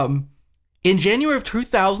 In January of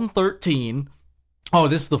 2013... Oh,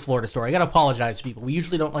 this is the Florida story. I gotta apologize to people. We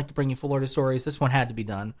usually don't like to bring you Florida stories. This one had to be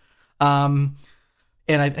done. And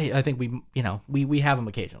I think we have them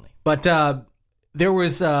occasionally, but there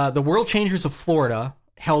was the World Changers of Florida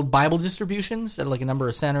held Bible distributions at like a number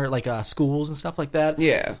of schools and stuff like that.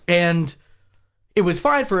 Yeah, and it was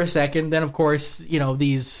fine for a second. Then of course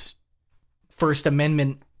these First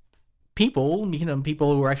Amendment people,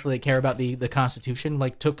 people who actually care about the Constitution,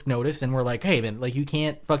 like took notice and were like, hey man, like you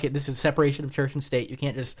can't this is separation of church and state. You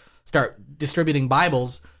can't just start distributing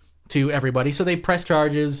Bibles to everybody. So they pressed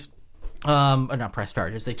charges. Not press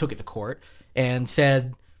charges. They took it to court and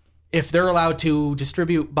said if they're allowed to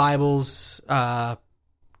distribute Bibles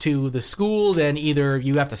to the school, then either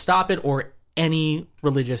you have to stop it or any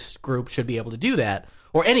religious group should be able to do that,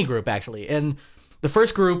 or any group actually. And the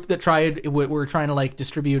first group that were trying to like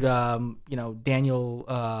distribute,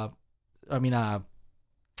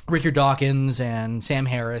 Richard Dawkins and Sam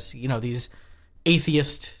Harris, these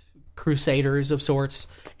atheist crusaders of sorts,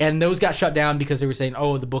 and those got shut down because they were saying,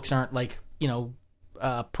 oh, the books aren't like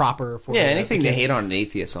proper for anything to hate on an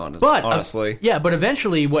atheist on, honestly. But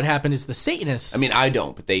eventually what happened is the Satanists, I mean, I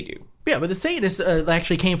don't, but they do. Yeah, but the Satanists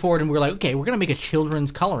actually came forward and were like, okay, we're gonna make a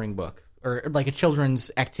children's coloring book or like a children's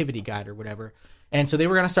activity guide or whatever. And so they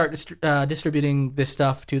were gonna start distributing this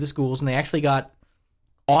stuff to the schools, and they actually got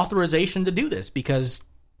authorization to do this because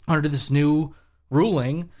under this new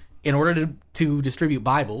ruling, in order to distribute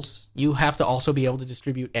Bibles, you have to also be able to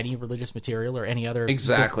distribute any religious material or any other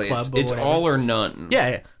exactly. Club it's all or none.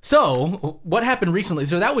 Yeah. So what happened recently?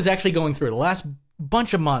 So that was actually going through the last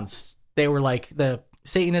bunch of months. They were like the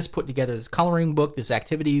Satanists put together this coloring book, this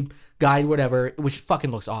activity guide, whatever, which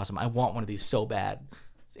fucking looks awesome. I want one of these so bad,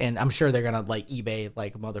 and I'm sure they're gonna like eBay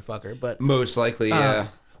like a motherfucker. But most likely, yeah.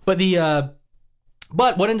 But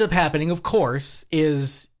what ended up happening, of course,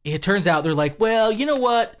 is it turns out they're like, well, you know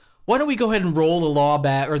what? Why don't we go ahead and roll the law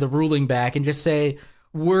back or the ruling back and just say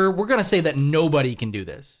we're going to say that nobody can do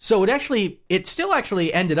this. So it still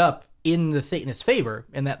actually ended up in the Satanist favor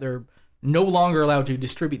in that they're no longer allowed to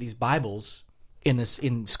distribute these Bibles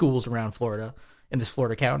in schools around Florida, in this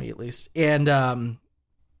Florida county at least. And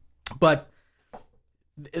but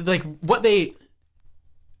like what they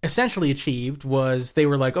essentially achieved was they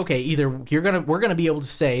were like, okay, either we're gonna be able to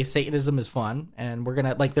say Satanism is fun, and we're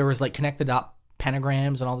gonna there was like connected up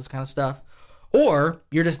pentagrams and all this kind of stuff, or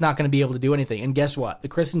you're just not going to be able to do anything. And guess what? The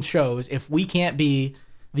Christian shows if we can't be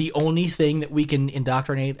the only thing that we can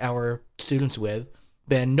indoctrinate our students with,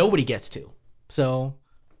 then nobody gets to. So,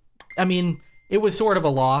 I mean, it was sort of a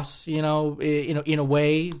loss, in a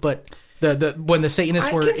way, but the when the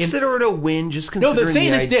Satanists were... I consider it a win, just considering No, the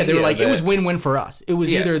Satanists did. They were like, it was win-win for us. It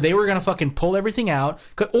was either they were going to fucking pull everything out,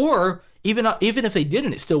 or even if they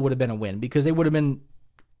didn't, it still would have been a win, because they would have been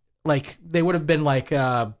like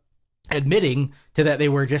admitting to that they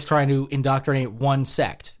were just trying to indoctrinate one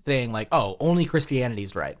sect, saying like, oh, only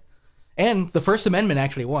Christianity's right. And the First Amendment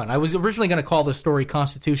actually won. I was originally going to call the story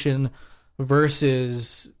Constitution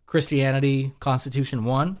versus Christianity, Constitution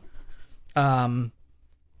won. The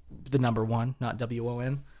number 1, not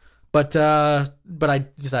WON. But I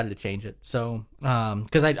decided to change it. So,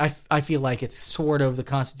 because I feel like it's sort of the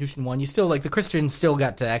Constitution one. You still, like, the Christians still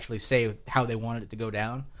got to actually say how they wanted it to go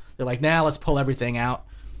down. They're like, nah, let's pull everything out.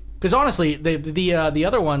 Because honestly, the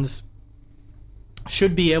other ones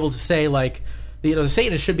should be able to say, like, the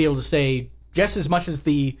Satanists should be able to say just as much as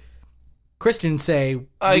the Christians say.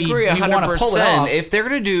 I agree 100%. If they're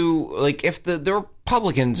going to do, like, if the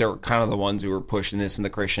Republicans are kind of the ones who are pushing this, and the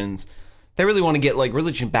Christians, they really want to get, like,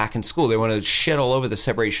 religion back in school. They want to shit all over the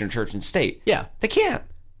separation of church and state. Yeah. They can't.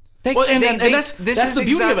 That's the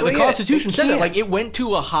beauty of it. The Constitution said that. Like, it it went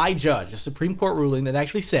to a high judge, a Supreme Court ruling that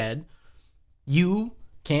actually said, you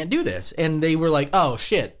can't do this. And they were like, oh,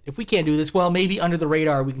 shit, if we can't do this, well, maybe under the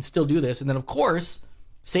radar we can still do this. And then, of course,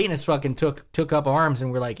 Satanists fucking took up arms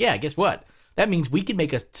and were like, yeah, guess what? That means we can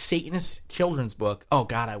make a Satanist children's book. Oh,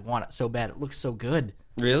 God, I want it so bad. It looks so good.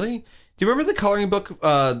 Really? Do you remember the coloring book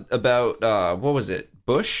about, what was it,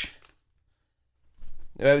 Bush?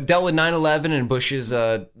 Dealt with 9/11 and Bush's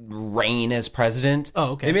reign as president.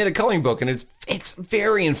 Oh, okay. They made a coloring book, and it's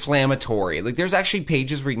very inflammatory. Like, there's actually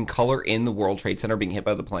pages where you can color in the World Trade Center being hit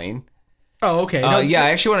by the plane. Oh, okay. Yeah, I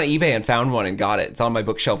actually went on eBay and found one and got it. It's on my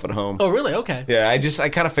bookshelf at home. Oh, really? Okay. Yeah, I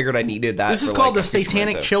kind of figured I needed that. This is called the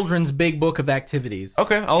Satanic Children's Big Book of Activities.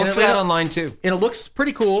 Okay, I'll look for that online too. And it looks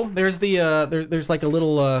pretty cool. There's there's like a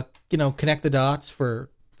little connect the dots for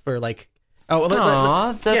like. Oh,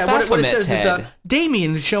 that's what it says is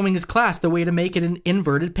Damien is showing his class the way to make it an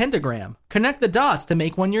inverted pentagram. Connect the dots to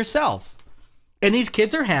make one yourself. And these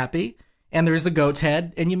kids are happy, and there's a goat's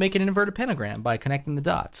head, and you make an inverted pentagram by connecting the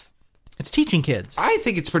dots. It's teaching kids. I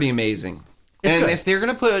think it's pretty amazing. It's and good. If they're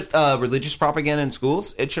going to put religious propaganda in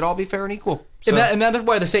schools, it should all be fair and equal. So. And that's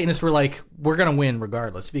why the Satanists were like, we're going to win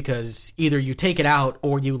regardless, because either you take it out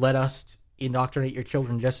or you let us indoctrinate your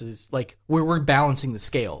children just as, like, we're balancing the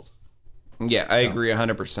scales. Yeah, I agree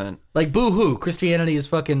 100%. Like, boo-hoo, Christianity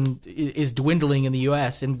is dwindling in the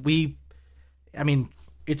U.S., and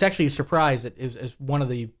it's actually a surprise that is one of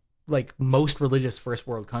the, like, most religious first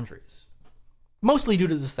world countries. Mostly due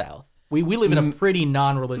to the South. We live in a pretty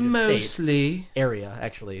non-religious state area,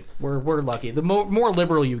 actually. We're lucky. The more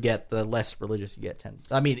liberal you get, the less religious you get.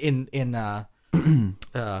 In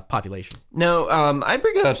population. No, I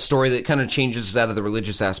bring up a story that kind of changes out of the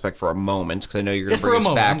religious aspect for a moment, because I know you're going to bring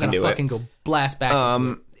us back into it. I'm going to fucking go blast back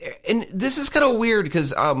into it. And this is kind of weird,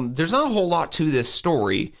 because there's not a whole lot to this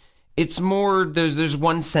story. It's more, there's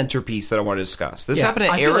one centerpiece that I want to discuss. This happened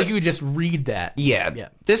at I feel like you would just read that. Yeah.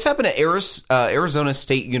 This happened at Arizona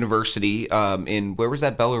State University in, where was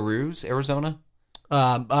that, Belarus, Arizona?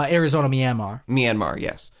 Arizona, Myanmar. Myanmar,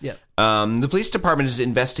 yes. Yeah. The police department is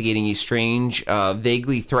investigating a strange,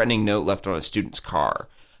 vaguely threatening note left on a student's car.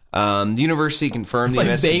 The university confirmed the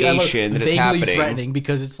investigation that it's happening. Vaguely threatening,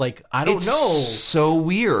 because it's like, I don't know. So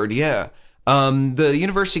weird, yeah. The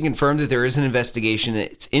university confirmed that there is an investigation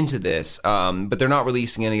that's into this, but they're not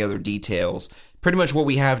releasing any other details. Pretty much what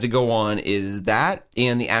we have to go on is that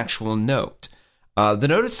and the actual note. The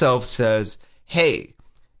note itself says, "Hey,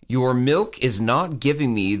 your milk is not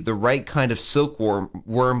giving me the right kind of silkworm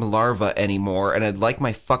larva anymore, and I'd like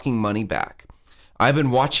my fucking money back. I've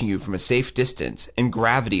been watching you from a safe distance, and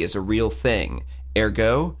gravity is a real thing.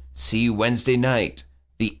 Ergo, see you Wednesday night,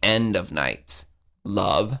 the end of nights.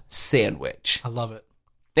 Love, Sandwich." I love it.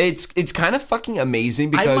 It's kind of fucking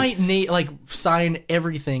amazing, because I might sign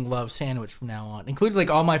everything Love Sandwich from now on, including like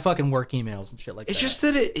all my fucking work emails and shit like that. It's just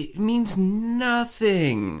that it means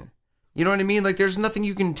nothing. You know what I mean? Like, there's nothing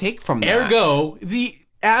you can take from that. Ergo, the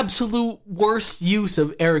absolute worst use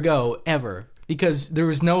of ergo ever, because there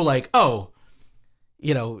was no like,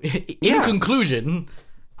 in conclusion,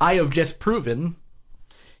 I have just proven.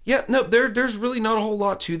 Yeah, no, there's really not a whole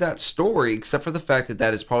lot to that story, except for the fact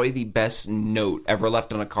that is probably the best note ever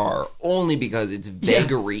left on a car, only because its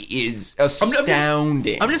vagary is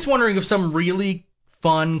astounding. I'm just wondering if some really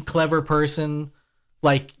fun, clever person,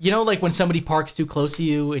 like, like when somebody parks too close to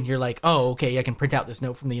you and you're like, oh, okay, I can print out this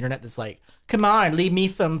note from the internet that's like, come on, leave me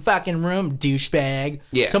some fucking room, douchebag.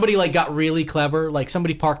 Yeah. Somebody like got really clever, like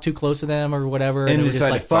somebody parked too close to them or whatever, and it was just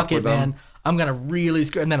like, fuck it, man. I'm going to really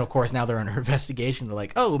screw. And then, of course, now they're under investigation. They're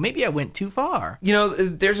like, oh, maybe I went too far.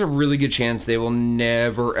 There's a really good chance they will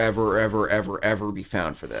never, ever, ever, ever, ever be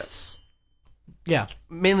found for this. Yeah.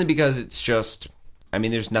 Mainly because it's just,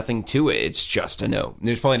 there's nothing to it. It's just a note.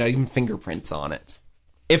 There's probably not even fingerprints on it.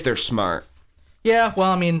 If they're smart. Yeah,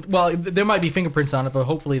 well, I mean, there might be fingerprints on it, but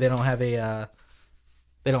hopefully they don't have a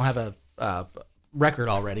record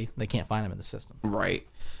already. They can't find them in the system. Right.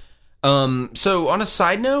 So on a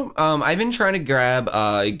side note, I've been trying to grab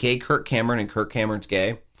gay Kirk Cameron and Kirk Cameron's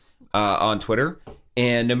gay on Twitter,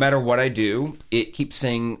 and no matter what I do, it keeps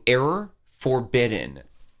saying error forbidden.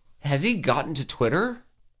 Has he gotten to Twitter?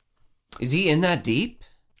 Is he in that deep?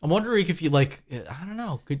 I'm wondering if you I don't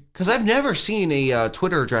know, because I've never seen a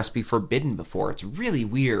Twitter address be forbidden before. It's really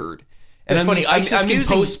weird. And it's funny. ISIS can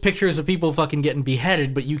post pictures of people fucking getting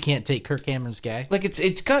beheaded, but you can't take Kirk Cameron's gay. Like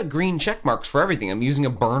it's got green check marks for everything. I'm using a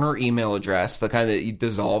burner email address, the kind that you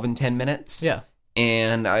dissolve in 10 minutes. Yeah.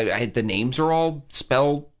 And the names are all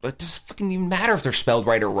spelled. It doesn't fucking even matter if they're spelled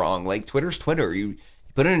right or wrong. Like Twitter's Twitter. You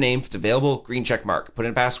put in a name, if it's available, green check mark. Put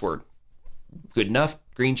in a password. Good enough,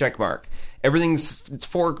 green check mark. It's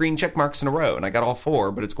 4 green check marks in a row, and I got all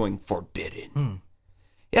 4, but it's going forbidden.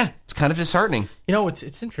 Yeah, it's kind of disheartening. You know,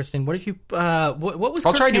 it's interesting. What if you what was?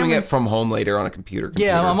 I'll Kirk try doing Cameron's... it from home later on a computer.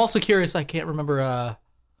 Yeah, I'm also curious. I can't remember.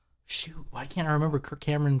 Why can't I remember Kirk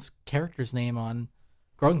Cameron's character's name on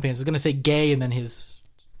Growing Pains? It's going to say gay and then his.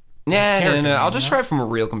 No. I'll just try it from a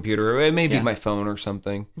real computer. It may be my phone or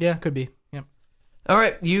something. Yeah, could be. Yep. All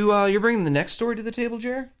right, you're bringing the next story to the table,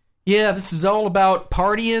 Jer? Yeah, this is all about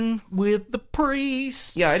partying with the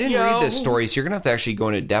priests. Yeah, I didn't read this story, so you're going to have to actually go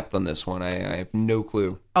into depth on this one. I have no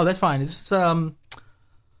clue. Oh, that's fine. It's, well,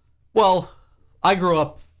 I grew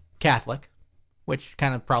up Catholic, which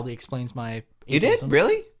kind of probably explains my atheism. You did?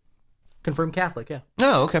 Really? Confirmed Catholic, yeah.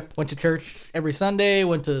 Oh, okay. Went to church every Sunday,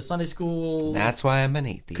 went to Sunday school. That's why I'm an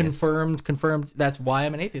atheist. Confirmed. That's why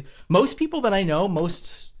I'm an atheist. Most people that I know,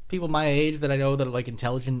 most people my age that I know that are like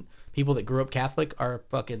intelligent people that grew up Catholic are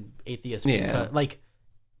fucking atheists. Yeah.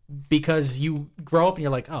 Because you grow up and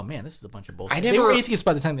you're like, oh man, this is a bunch of bullshit. They were atheists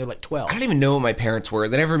by the time they were like 12. I don't even know what my parents were.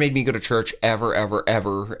 They never made me go to church ever,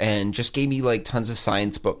 and just gave me like tons of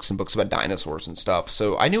science books and books about dinosaurs and stuff.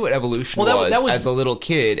 So I knew what evolution was as a little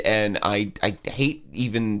kid, and I hate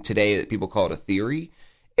even today that people call it a theory.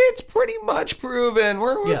 It's pretty much proven.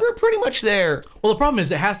 We're pretty much there. Well, the problem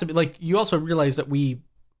is it has to be like you also realize that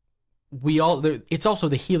it's also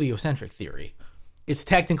the heliocentric theory. It's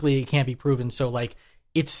technically it can't be proven, so like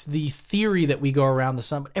it's the theory that we go around the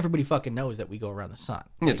sun, but everybody fucking knows that we go around the sun.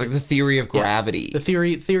 It's like the theory of gravity. The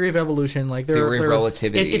theory of evolution, like theory of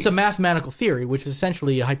relativity. It's a mathematical theory, which is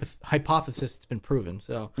essentially a hypothesis that's been proven.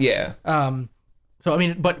 So yeah. So I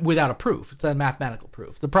mean, but without a proof, it's a mathematical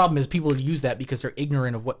proof. The problem is people use that because they're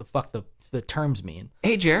ignorant of what the fuck the terms mean.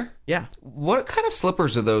 Hey, Jer. Yeah. What kind of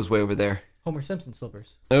slippers are those way over there? Homer Simpson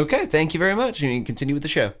slippers. Okay, thank you very much. You can continue with the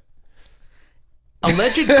show.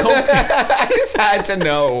 Alleged coke. I just had to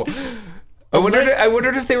know. I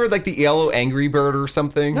wondered if they were like the yellow Angry Bird or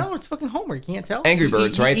something. No, it's fucking Homer. You can't tell. Angry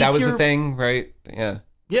Birds, right? That was the thing, right? Yeah.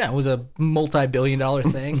 Yeah, it was a multi-billion-dollar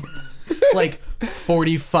thing. Like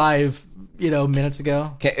 45, minutes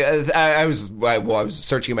ago. I was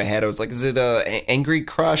searching in my head. I was like, is it Angry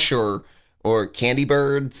Crush or Candy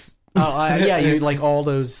Birds? Oh, yeah, you like all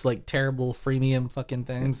those like terrible freemium fucking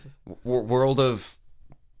things. World of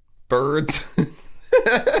Birds.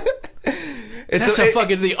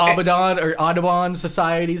 Fucking the Audubon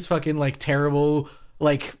Society's fucking like terrible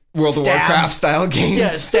like World of Warcraft style games. Yeah,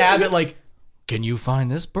 stab it like, can you find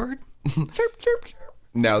this bird? Chirp, chirp, chirp.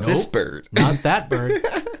 Now this bird. Not that bird.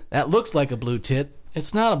 That looks like a blue tit.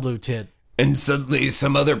 It's not a blue tit. And suddenly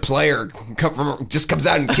some other player just comes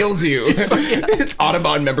out and kills you.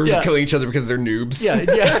 Audubon members are killing each other because they're noobs. Yeah.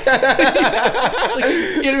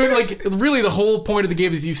 Like really the whole point of the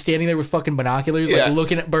game is you standing there with fucking binoculars, like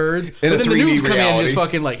looking at birds. And then the noobs come in and just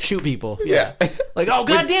fucking like shoot people. Yeah. Like, oh,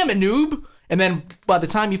 god damn it, noob. And then by the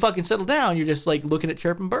time you fucking settle down, you're just like looking at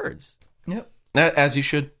chirping birds. Yep. As you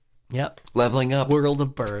should. Yep. Leveling up. World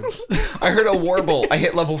of Birds. I heard a warble. I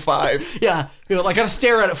hit level 5. Yeah. I gotta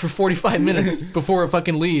stare at it for 45 minutes before it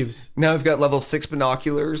fucking leaves. Now I've got level 6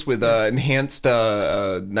 binoculars with enhanced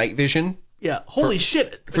night vision. Yeah. Holy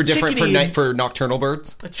shit. For nocturnal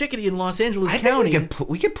birds. A chickadee in Los Angeles County.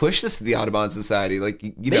 We could push this to the Audubon Society. Like,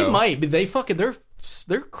 They might, but they're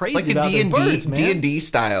crazy like about their birds, man. D&D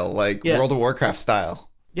style, like World of Warcraft style.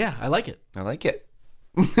 Yeah, I like it.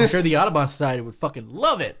 I'm sure the Audubon Society would fucking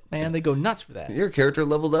love it, man. They go nuts for that. Your character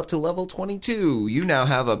leveled up to level 22. You now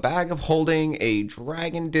have a bag of holding, a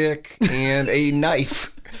dragon dick, and a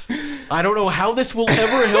knife. I don't know how this will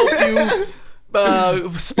ever help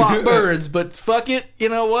you spot birds, but fuck it. You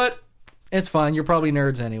know what? It's fine. You're probably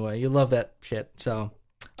nerds anyway. You love that shit. So,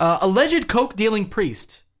 alleged coke dealing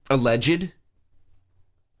priest. Alleged?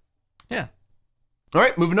 Yeah. All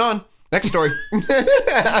right, moving on. Next story.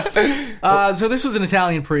 So this was an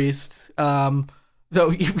Italian priest. So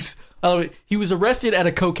he was arrested at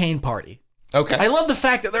a cocaine party. Okay. I love the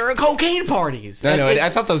fact that there are cocaine parties. No, I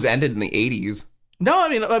thought those ended in the 80s. No, I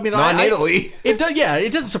mean, not in Italy. It does. Yeah,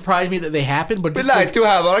 it doesn't surprise me that they happen, but We like to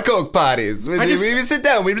have our coke parties. We sit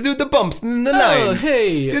down, we do the bumps and the lines.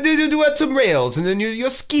 Hey, you do some rails, and then you're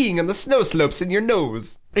skiing on the snow slopes in your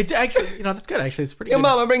nose. It actually, that's good. Actually, it's pretty. Your good.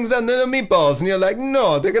 mama brings down the meatballs, and you're like,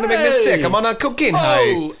 no, they're gonna make me sick. I'm on a cocaine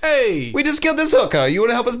high. Hey, we just killed this hooker. You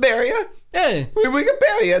want to help us bury her? Hey, we can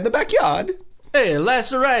bury her in the backyard. Hey,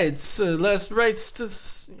 last rites.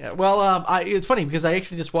 Yeah, well, it's funny because I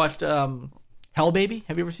actually just watched Hell Baby.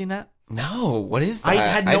 Have you ever seen that? No, what is that? I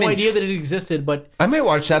had no idea that it existed, but I may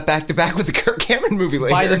watch that back to back with the Kirk Cameron movie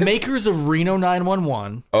later. By the makers of Reno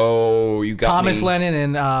 911. Oh, you got Thomas me.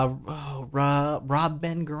 Lennon and Rob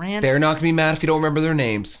Ben Grant. They're not gonna be mad if you don't remember their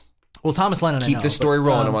names. Well, Thomas Lennon. Keep the story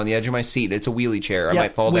rolling. I'm on the edge of my seat. It's a wheelie chair. I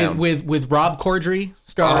might fall down. With Rob Corddry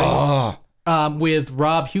starring. With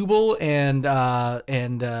Rob Hubel and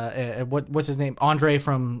what's his name? Andre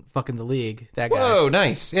from fucking The League. That guy. Whoa,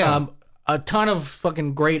 nice. Yeah. A ton of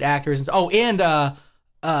fucking great actors. And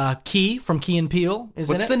Key from Key and Peele is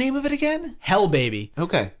in it. What's the name of it again? Hell Baby.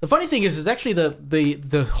 Okay. The funny thing is actually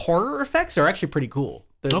the horror effects are actually pretty cool.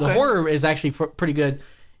 The horror is actually pretty good.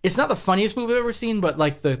 It's not the funniest movie I've ever seen, but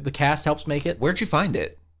like the cast helps make it. Where'd you find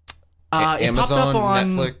it? Amazon, it popped up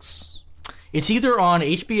on Netflix. It's either on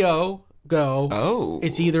HBO Go. Oh.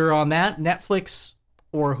 It's either on that, Netflix,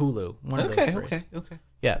 or Hulu. One of those three. Okay.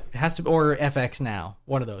 Yeah, it has to, or FX Now.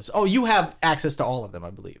 One of those. Oh, you have access to all of them,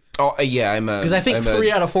 I believe. Oh, yeah, because I think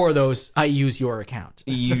 3 out of 4 of those I use your account.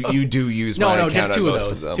 You do use my account. No, just 2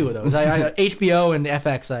 of those. 2 of those. HBO and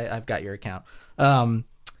FX. I've got your account.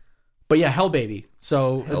 But yeah, Hell Baby.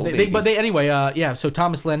 So, anyway. So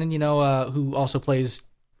Thomas Lennon, who also plays.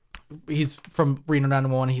 He's from Reno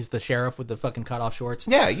 911. He's the sheriff with the fucking cut-off shorts.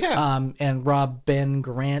 Yeah. And Rob Ben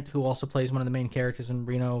Grant, who also plays one of the main characters in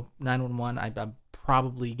Reno 911. I'm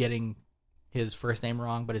probably getting his first name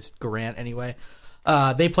wrong, but it's Grant anyway.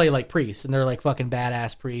 They play like priests, and they're like fucking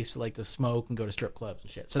badass priests who like to smoke and go to strip clubs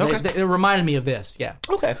and shit. So they reminded me of this. Yeah.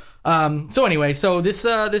 Okay. So anyway, so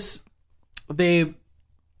the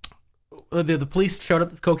police showed up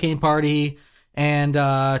at the cocaine party, and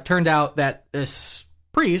turned out that this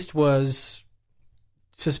priest was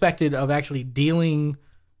suspected of actually dealing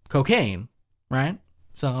cocaine, right?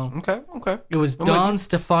 So okay, it was Don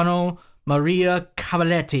Stefano Maria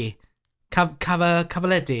Cavaletti,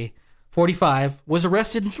 45, was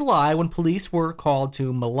arrested in July when police were called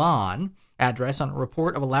to Milan address on a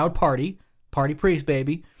report of a loud party priest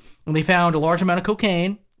baby, and they found a large amount of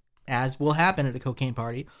cocaine, as will happen at a cocaine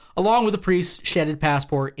party, along with the priest's shedded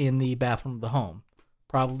passport in the bathroom of the home.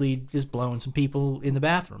 Probably just blowing some people in the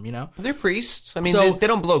bathroom, They're priests. I mean, they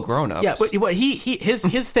don't blow grown-ups. Yeah, but what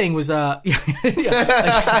his thing was took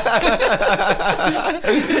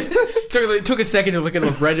a second to look at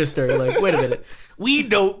a register. Like, wait a minute, we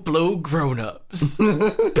don't blow grown-ups,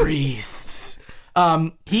 priests.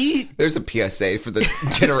 There's a PSA for the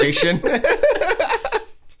generation.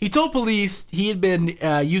 He told police he had been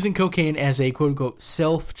using cocaine as a quote-unquote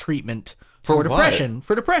self-treatment for depression. What?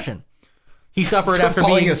 For depression. He suffered after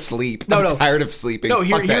falling being asleep. I'm tired of sleeping. No,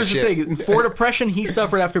 here's the thing. For depression, he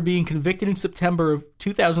suffered after being convicted in September of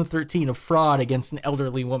 2013 of fraud against an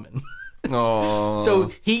elderly woman. Oh.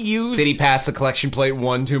 So he used... Did he pass the collection plate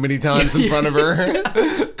one too many times in front of her?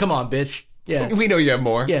 Come on, bitch. Yeah. We know you have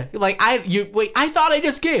more. Yeah. Like, I thought I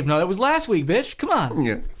just gave. No, that was last week, bitch. Come on.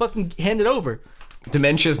 Yeah. Fucking hand it over.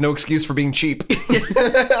 Dementia is no excuse for being cheap.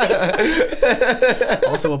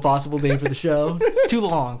 Also a possible name for the show. It's too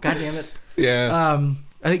long. God damn it. Yeah.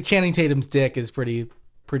 I think Channing Tatum's dick is pretty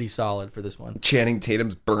solid for this one. Channing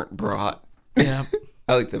Tatum's burnt brat. Yeah.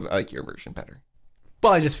 I like your version better.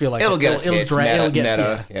 Well, I just feel like it'll get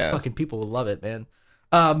meta. Yeah. Fucking people will love it, man.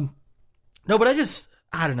 No, but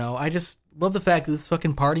I don't know. I just love the fact that this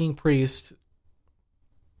fucking partying priest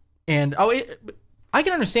and I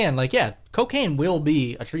can understand, like, yeah, cocaine will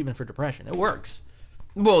be a treatment for depression. It works.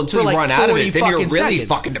 Well, until you run out of it, then you're really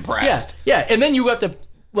fucking depressed. Yeah, and then you have to,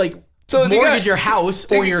 like, mortgage your house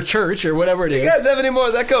or your church or whatever it is. Do you guys have any more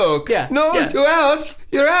of that coke? Yeah. No, yeah. You're out.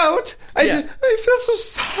 You're out. I feel so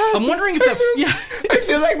sad. I'm wondering if I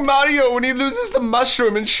feel like Mario when he loses the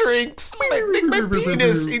mushroom and shrinks. My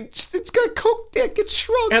penis, it's got coke there, it gets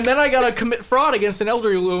shrunk. And then I gotta commit fraud against an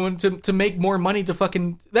elderly woman to make more money to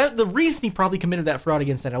fucking... The reason he probably committed that fraud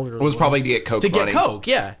against that elderly woman was probably to get coke money. To get coke,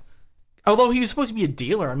 yeah. Although he was supposed to be a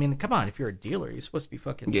dealer. I mean, come on, if you're a dealer, you're supposed to be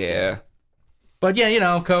fucking... Yeah. But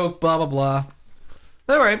yeah, coke, blah, blah, blah.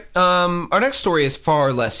 All right. Our next story is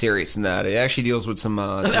far less serious than that. It actually deals with some.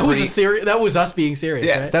 That was us being serious.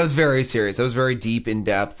 Yes, right? that was very serious. That was very deep, in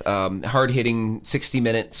depth, hard hitting,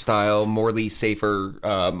 60-minute style, Morley Safer,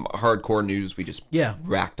 hardcore news. We just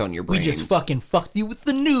racked on your brains. We just fucking fucked you with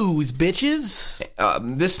the news, bitches.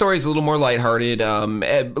 This story is a little more lighthearted. A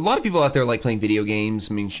lot of people out there like playing video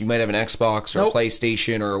games. I mean, you might have an Xbox or a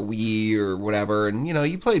PlayStation or a Wii or whatever, and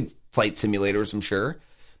you played flight simulators, I'm sure.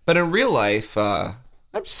 But in real life,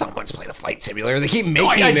 someone's played a flight simulator. They keep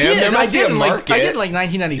making them. There must be a market. I did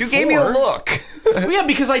 1994. You gave me a look. Yeah,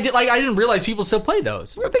 because I didn't realize people still play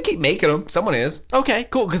those. Well, they keep making them. Someone is. Okay,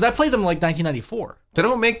 cool. Because I played them in 1994. They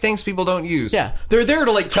don't make things people don't use. Yeah, they're there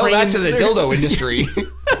to tell that to the dildo industry.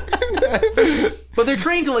 But they're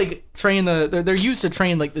trained to train they're used to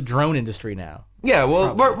train the drone industry now. Yeah,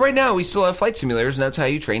 well, right now we still have flight simulators, and that's how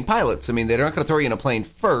you train pilots. I mean, they're not going to throw you in a plane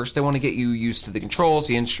first. They want to get you used to the controls,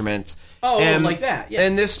 the instruments. Oh, like that, yeah.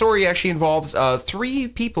 And this story actually involves 3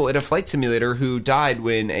 people in a flight simulator who died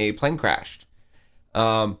when a plane crashed.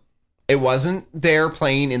 It wasn't their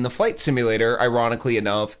plane in the flight simulator, ironically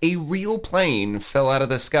enough. A real plane fell out of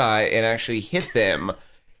the sky and actually hit them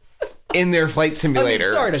in their flight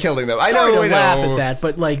simulator, killing them. I know. Laugh at that,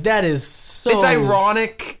 but that is so. It's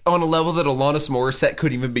ironic on a level that Alanis Morissette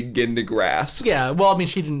couldn't even begin to grasp. Yeah, well, I mean,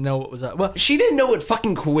 she didn't know what was up. Well, she didn't know what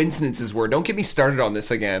fucking coincidences were. Don't get me started on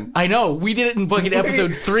this again. I know. We did it in fucking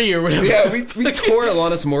episode 3 or whatever. Yeah, we tore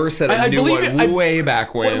Alanis Morissette a new one way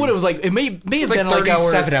back when. What it was like? It may have been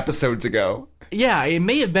 37 episodes ago. Yeah, it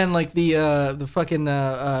may have been the fucking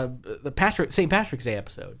the St. Patrick's Day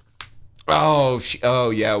episode. Oh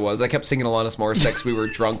yeah, it was. I kept singing Alanis Morissette because we were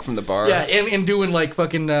drunk from the bar. Yeah, and doing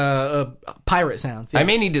fucking pirate sounds. Yeah. I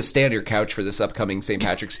may need to stay on your couch for this upcoming St.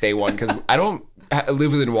 Patrick's Day one because I don't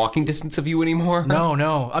live within walking distance of you anymore.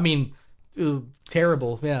 No. I mean,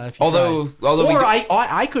 terrible. Yeah. If you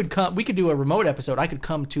I could come. We could do a remote episode. I could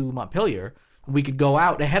come to Montpelier. We could go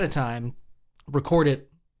out ahead of time, record it.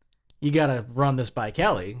 You gotta run this by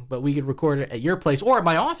Kelly, but we could record it at your place or at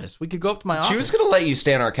my office. We could go up to my office. She was gonna let you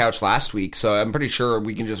stay on our couch last week, so I'm pretty sure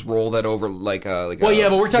we can just roll that over but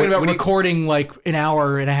we're talking about recording an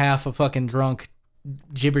hour and a half of fucking drunk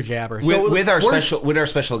jibber jabber. With our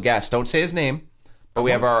special guest. Don't say his name, but we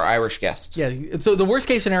have our Irish guest. Yeah. So the worst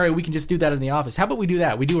case scenario, we can just do that in the office. How about we do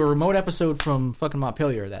that? We do a remote episode from fucking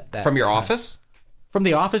Montpelier. That from your office. From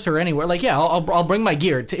the office or anywhere. I'll bring my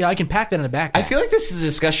gear. I can pack that in a backpack. I feel like this is a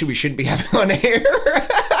discussion we shouldn't be having on air.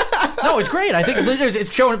 No, it's great. I think it's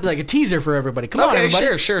showing up like a teaser for everybody. Come on,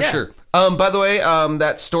 everybody. Sure. By the way,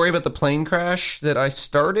 that story about the plane crash that I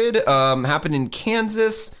started happened in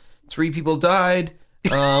Kansas. 3 people died.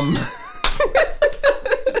 Fucking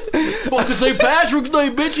St. Patrick's Day,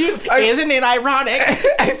 bitches. Isn't it ironic?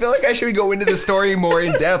 I feel like I should go into the story more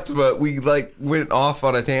in depth, but we went off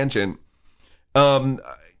on a tangent. Look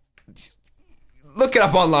it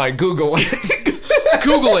up online. Google it.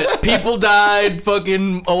 Google it. People died.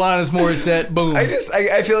 Fucking Alanis Morissette. Boom.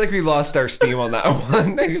 I feel like we lost our steam on that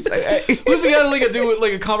one. We gotta do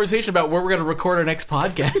a conversation about where we're gonna record our next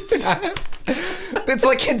podcast.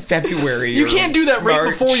 It's in February. You can't do that right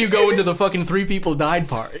before you go into the fucking 3 people died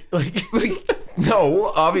part.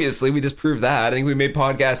 No, obviously we just proved that. I think we made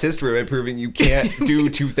podcast history by proving you can't do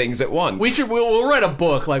 2 things at once. We'll write a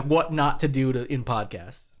book what not to do in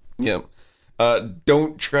podcasts. Yeah.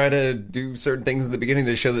 Don't try to do certain things in the beginning of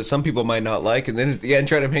the show that some people might not like, and then at the end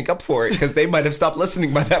try to make up for it because they might have stopped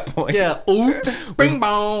listening by that point. Yeah. Oops. Bing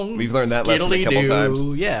bong. We've learned that lesson a couple times.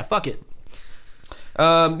 Yeah. Fuck it.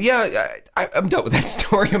 I'm done with that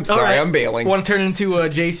story. I'm sorry. Right. I'm bailing. Want to turn into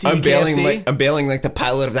JC? I'm bailing like the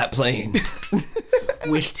pilot of that plane.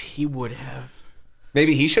 Wished he would have.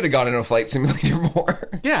 Maybe he should have gone into a flight simulator more.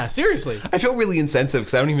 Yeah, seriously. I feel really insensitive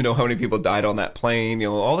because I don't even know how many people died on that plane.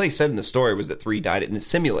 All they said in the story was that 3 died in the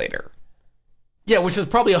simulator. Yeah, which is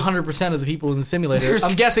probably 100% of the people in the simulator.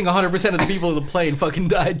 I'm guessing 100% of the people in the plane fucking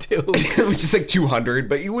died too. Which is 200,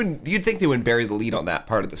 but you'd think they wouldn't bury the lead on that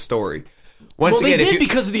part of the story. They did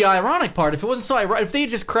because of the ironic part. If it wasn't so ironic, if they had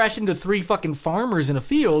just crashed into 3 fucking farmers in a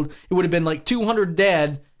field, it would have been 200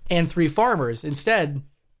 dead and 3 farmers instead.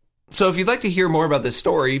 So if you'd like to hear more about this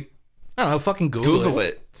story, I don't know, fucking Google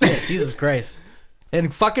it. Jesus Christ.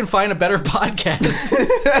 And fucking find a better podcast.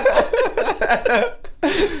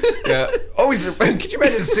 Yeah. Always. Could you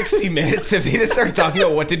imagine 60 Minutes if they just started talking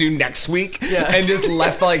about what to do next week? Yeah. And just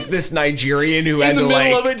left this Nigerian who had in the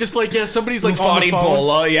middle of it, just somebody's on the phone.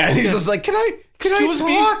 Ebola. Yeah. And he's just can I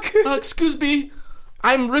talk? Excuse me.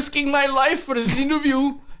 I'm risking my life for this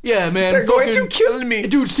interview. Yeah, man. They're going to kill me.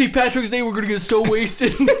 Dude, St. Patrick's Day, we're going to get so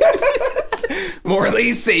wasted.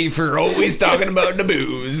 Morley Safer, always talking about the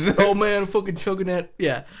booze. Oh man, I'm fucking choking that.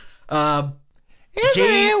 Yeah. Isn't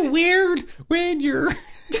it weird when you're...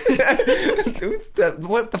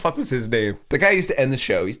 What the fuck was his name? The guy who used to end the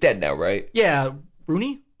show. He's dead now, right? Yeah,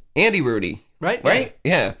 Rooney? Andy Rooney. Right? Right?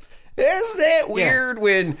 Yeah. Isn't it weird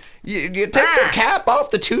when you take the cap off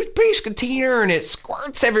the toothpaste container and it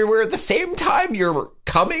squirts everywhere at the same time you're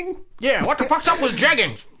coming? Yeah, what the fuck's up with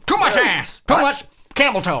jeggings? Too much ass. Too much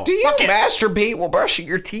camel toe. Do you masturbate while brushing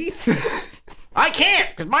your teeth? I can't,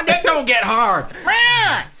 because my dick don't get hard.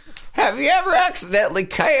 Have you ever accidentally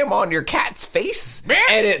came on your cat's face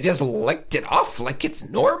and it just licked it off like it's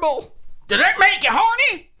normal? Did that make you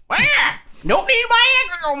horny? Don't need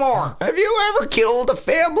Viagra no more. Have you ever killed a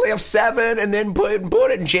family of 7 and then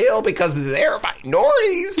put in jail because they're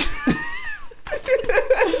minorities?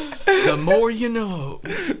 The more you know.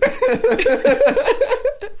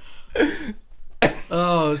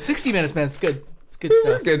 Oh, 60 Minutes, man. It's good. It's good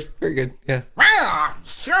stuff. Very good. Yeah.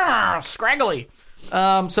 Sure, scraggly.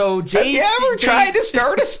 So Have you ever tried to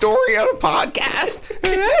start a story on a podcast?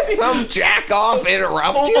 Some jack off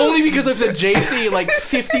interrupt you? Only because I've said JC like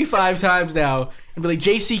 55 times now. And be like,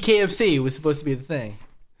 JCKFC was supposed to be the thing.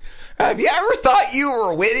 Have you ever thought you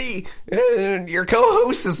were witty? And your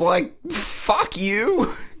co-host is like, fuck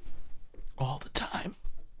you. All the time.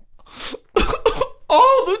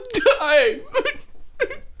 All the time.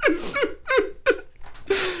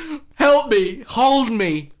 Help me. Hold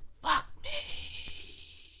me.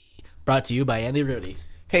 Brought to you by Andy Rooney.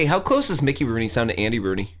 Hey, how close does Mickey Rooney sound to Andy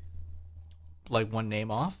Rooney? Like one name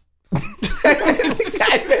off?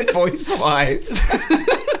 I meant voice-wise.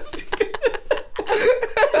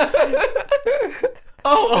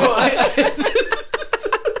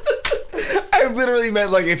 I literally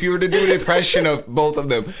meant like if you were to do an impression of both of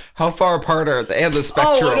them, how far apart are they on the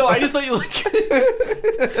spectrum? Oh, no, I just thought you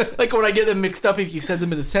like when I get them mixed up if you said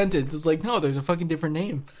them in a sentence. It's like, no, there's a fucking different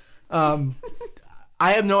name.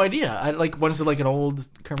 I have no idea. I like one's like an old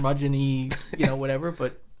curmudgeon-y, whatever,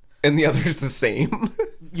 but and the other's the same.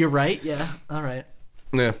 You're right. Yeah. All right.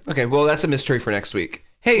 Yeah. Okay. Well, that's a mystery for next week.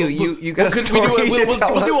 Hey, you got a story We'll to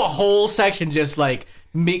tell us? do a whole section just like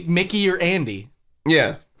Mickey or Andy.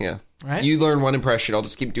 Yeah. Right? You learn one impression. I'll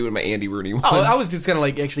just keep doing my Andy Rooney one. Oh, I was just gonna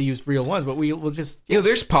like actually use real ones, but we'll just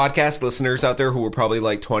there's podcast listeners out there who were probably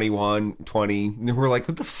like 21, 20, and who were like,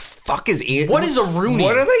 "What the fuck is Andy? What is a Rooney?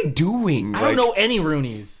 What are they doing?" I don't know any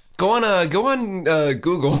Roonies. Go on Google and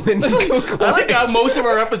Google. I like how most of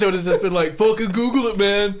our episodes has just been like, "Fucking Google it,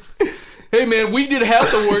 man." Hey, man, we did half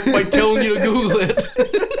the work by telling you to Google it.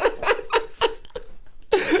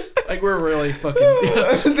 Like we're really fucking.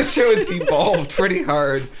 The show has devolved pretty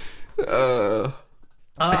hard.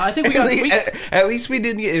 I think we got. At least we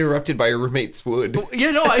didn't get interrupted by your roommate's wood. Yeah,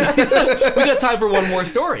 no, we got time for one more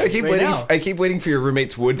story. I keep waiting for your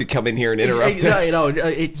roommate's wood to come in here and interrupt us.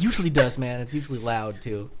 It usually does, man. It's usually loud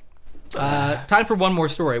too. Time for one more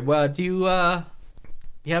story. Well, do you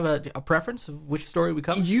have a preference of which story we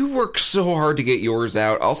cover? You work so hard to get yours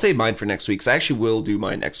out. I'll save mine for next week because I actually will do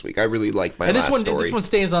mine next week. I really like my last story. This one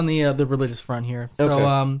stays on the religious front here.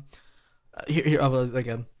 So okay. Here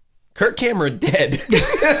again. Kirk Cameron dead. Fucking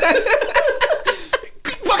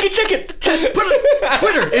chicken. Put it on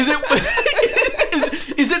Twitter.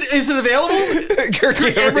 Is it available? Kirk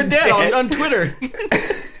Cameron dead on Twitter.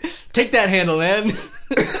 Take that handle, man.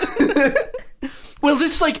 We'll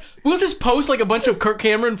just post like a bunch of Kirk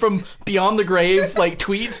Cameron from Beyond the Grave like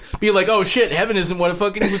tweets, be like, "Oh shit, heaven isn't what it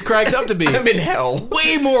fucking was cracked up to be. I'm in hell.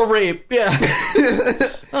 Way more rape." Yeah.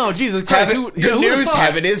 Oh Jesus Christ! Good news,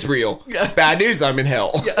 heaven is real. Yeah. Bad news, I'm in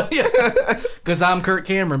hell. Yeah. Because I'm Kirk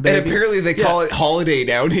Cameron, baby. And apparently they call it holiday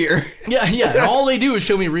down here. Yeah. And all they do is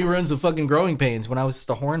show me reruns of fucking Growing Pains when I was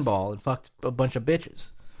just a hornball and fucked a bunch of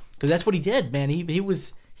bitches. Because that's what he did, man.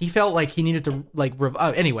 He felt like he needed to like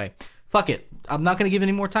anyway. Fuck it. I'm not going to give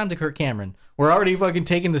any more time to Kirk Cameron. We're already fucking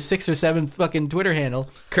taking the 6th or 7th fucking Twitter handle.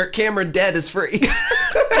 Kirk Cameron dead is free. Take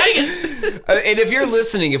it! And if you're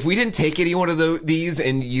listening, if we didn't take any one of these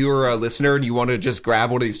and you're a listener and you want to just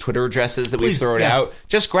grab one of these Twitter addresses that we've thrown out,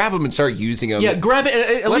 just grab them and start using them. Yeah, grab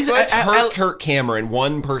it. Let's hurt Kirk Cameron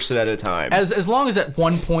one person at a time. As long as at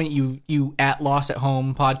one point you at Lost at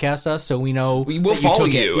Home podcast us, so we know we'll follow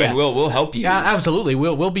you and we'll help you. Yeah, absolutely.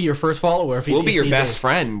 We'll be your first follower. We'll be your best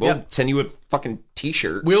friend. We'll send you a fucking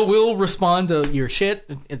t-shirt. We'll respond to your shit.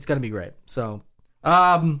 It's gonna be great. So,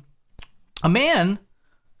 a man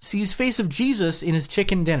sees face of Jesus in his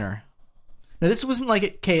chicken dinner. Now, this wasn't like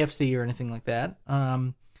at KFC or anything like that.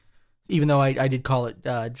 Even though I did call it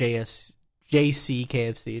JC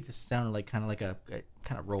KFC, it just sounded like kind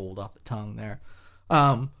of rolled off the tongue there.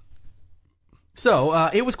 So,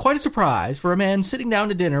 it was quite a surprise for a man sitting down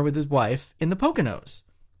to dinner with his wife in the Poconos.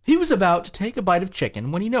 He was about to take a bite of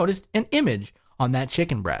chicken when he noticed an image on that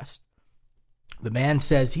chicken breast. The man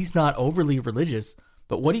says he's not overly religious,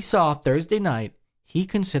 but what he saw Thursday night, he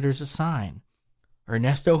considers a sign.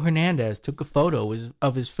 Ernesto Hernandez took a photo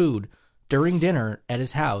of his food during dinner at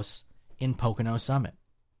his house in Pocono Summit.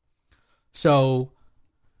 So,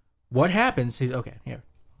 what happens? Okay, here.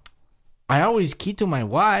 I always keep to my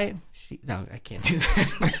wife. No, I can't do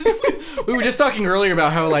that. We were just talking earlier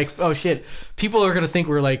about how, like, oh shit, people are gonna think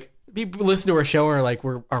we're like, people listen to our show and are like,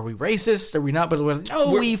 are we racist? Are we not? But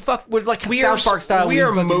we're like South Park style. We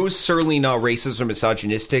are most certainly not racist or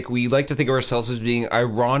misogynistic. We like to think of ourselves as being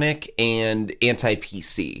ironic and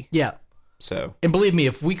anti-PC. Yeah. So, and believe me,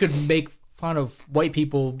 if we could make fun of white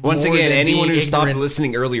people, once again, anyone who stopped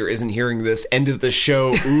listening earlier isn't hearing this end of the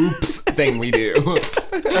show oops thing we do.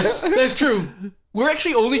 That's true. We're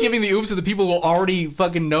actually only giving the oops to the people who already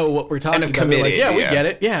fucking know what we're talking about. Committed, like, yeah, we get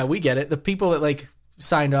it. Yeah, we get it. The people that like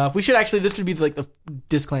signed off. We should actually. This should be like the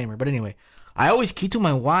disclaimer. But anyway, I always keep to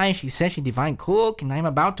my wife. She says she's a divine cook, and I'm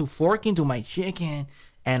about to fork into my chicken,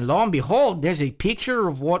 and lo and behold, there's a picture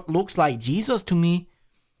of what looks like Jesus to me.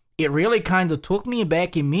 It really kind of took me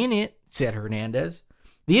back a minute, said Hernandez.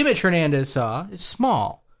 The image Hernandez saw is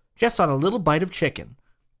small, just on a little bite of chicken,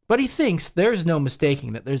 but he thinks there's no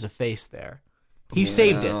mistaking that there's a face there. He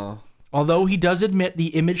saved it, although he does admit the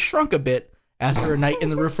image shrunk a bit after a night in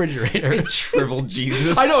the refrigerator. It shriveled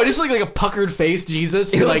Jesus. I know, it is like a puckered face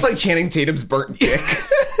Jesus. It looks like Channing Tatum's burnt dick.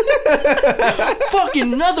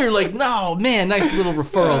 Fucking another, like, no, man, nice little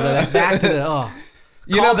referral to that. Back to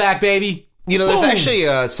the, call back, baby. You know, there's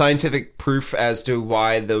actually scientific proof as to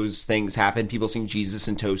why those things happen. People seeing Jesus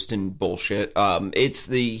and toast and bullshit. It's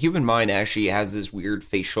the human mind actually has this weird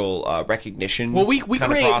facial recognition. Well, we create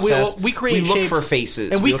we look shapes, for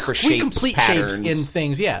faces. And we look for shapes, we complete patterns shapes in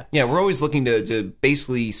things. Yeah, yeah. We're always looking to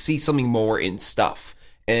basically see something more in stuff.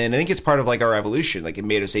 And I think it's part of like our evolution. Like it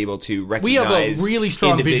made us able to recognize. We have a really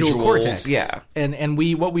strong visual cortex. Yeah, and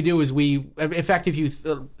what we do is in fact, if you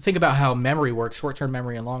think about how memory works, short-term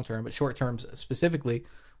memory and long-term, but short-term specifically,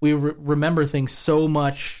 we remember things so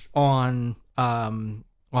much on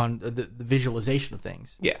the visualization of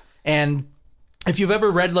things. Yeah, and if you've ever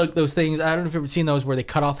read like those things, I don't know if you've ever seen those where they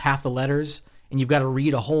cut off half the letters. And you've got to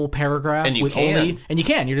read a whole paragraph and you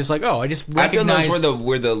can. You're just like, oh, I just recognize. I've done those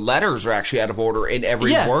where the letters are actually out of order in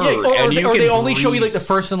every word. Yeah, or they only show you like the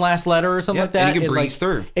first and last letter or something like that. And you can breeze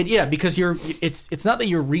through. And yeah, because it's not that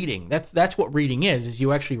you're reading. That's what reading is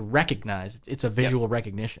you actually recognize. It's a visual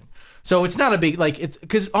recognition. So it's not a big it's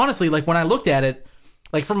because honestly, like when I looked at it,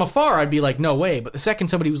 like from afar, I'd be like, no way. But the second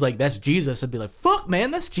somebody was like, that's Jesus, I'd be like, fuck,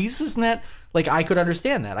 man, that's Jesus. And that, like, I could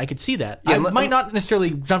understand that. I could see that. Yeah, I might not necessarily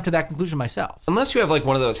jump to that conclusion myself. Unless you have, like,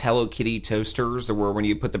 one of those Hello Kitty toasters where when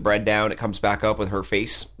you put the bread down, it comes back up with her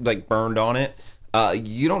face, like, burned on it.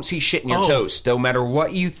 You don't see shit in your toast, no matter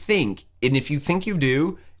what you think. And if you think you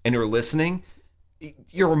do, and you're listening,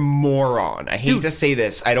 you're a moron. I hate to say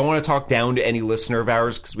this. I don't want to talk down to any listener of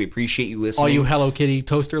ours because we appreciate you listening. All you Hello Kitty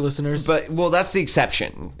toaster listeners. But, well, that's the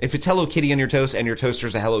exception. If it's Hello Kitty on your toast and your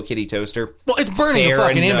toaster's a Hello Kitty toaster. Well, it's burning a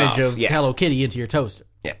fucking image of Hello Kitty into your toaster.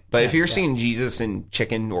 Yeah. But if you're seeing Jesus in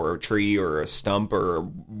chicken or a tree or a stump or a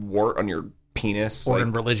wart on your penis. Or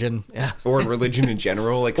in religion. Yeah. Or in religion in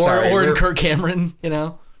general. Like, or in Kirk Cameron, you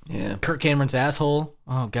know? Yeah. Kirk Cameron's asshole.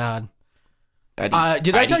 Oh, God. Did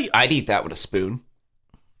I tell you? I'd eat that with a spoon.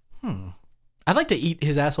 I'd like to eat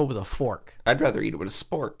his asshole with a fork. I'd rather eat it with a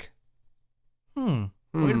spork. We're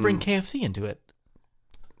going to bring KFC into it.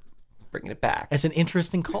 Bringing it back. It's an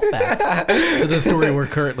interesting callback to the story we're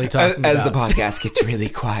currently talking about. As the podcast gets really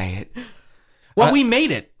quiet. Well, we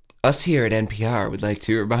made it. Us here at NPR would like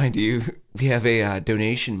to remind you, we have a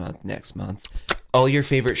donation month next month. All your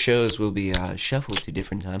favorite shows will be shuffled to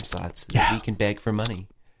different time slots so that we can beg for money.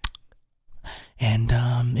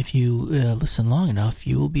 And if you listen long enough,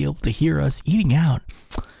 you will be able to hear us eating out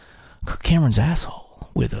Kirk Cameron's asshole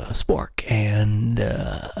with a spork. And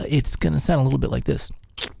it's going to sound a little bit like this.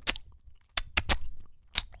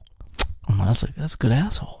 Oh, that's a good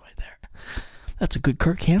asshole right there. That's a good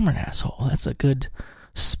Kirk Cameron asshole. That's a good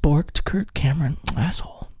sporked Kirk Cameron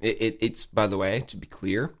asshole. It's, by the way, to be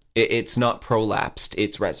clear, it's not prolapsed.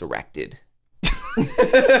 It's resurrected. Kirk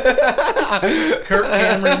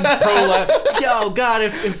Cameron's prolapse. Yo, God,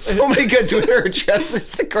 if so many good Twitter address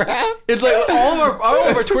Instagram. It's like all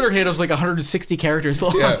of our Twitter handles like 160 characters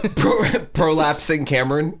long. Yeah. Prolapsing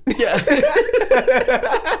Cameron. Yeah.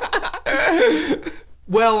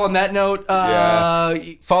 Well, on that note,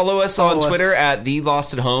 follow us on Twitter at The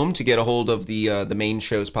Lost at Home to get a hold of the main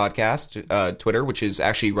show's podcast, Twitter, which is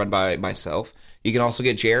actually run by myself. You can also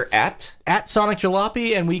get Jer at Sonic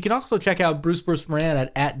Jalopy, and we can also check out Bruce Moran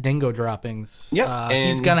at Dingo Droppings. Yep,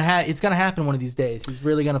 it's gonna happen one of these days. He's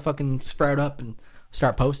really gonna fucking sprout up and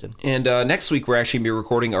start posting. And next week we're actually going to be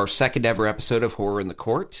recording our second ever episode of Horror in the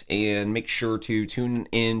Court, and make sure to tune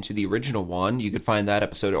in to the original one. You can find that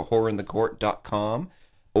episode at horrorinthecourt.com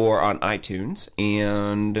or on iTunes.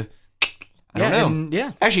 And I don't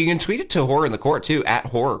know. Actually, you can tweet it to Horror in the Court too, at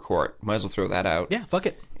Horror Court. Might as well throw that out. Yeah, fuck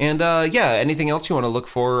it. And anything else you want to look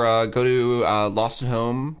for, go to Lost at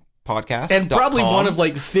Home podcast. And probably one of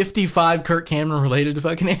like 55 Kirk Cameron related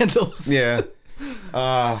fucking handles. Yeah.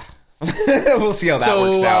 We'll see how that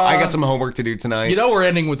works out. I got some homework to do tonight. You know we're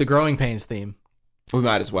ending with the Growing Pains theme. We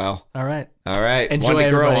might as well. All right. Enjoy, one to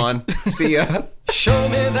grow on. See ya. Show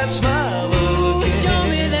me that smile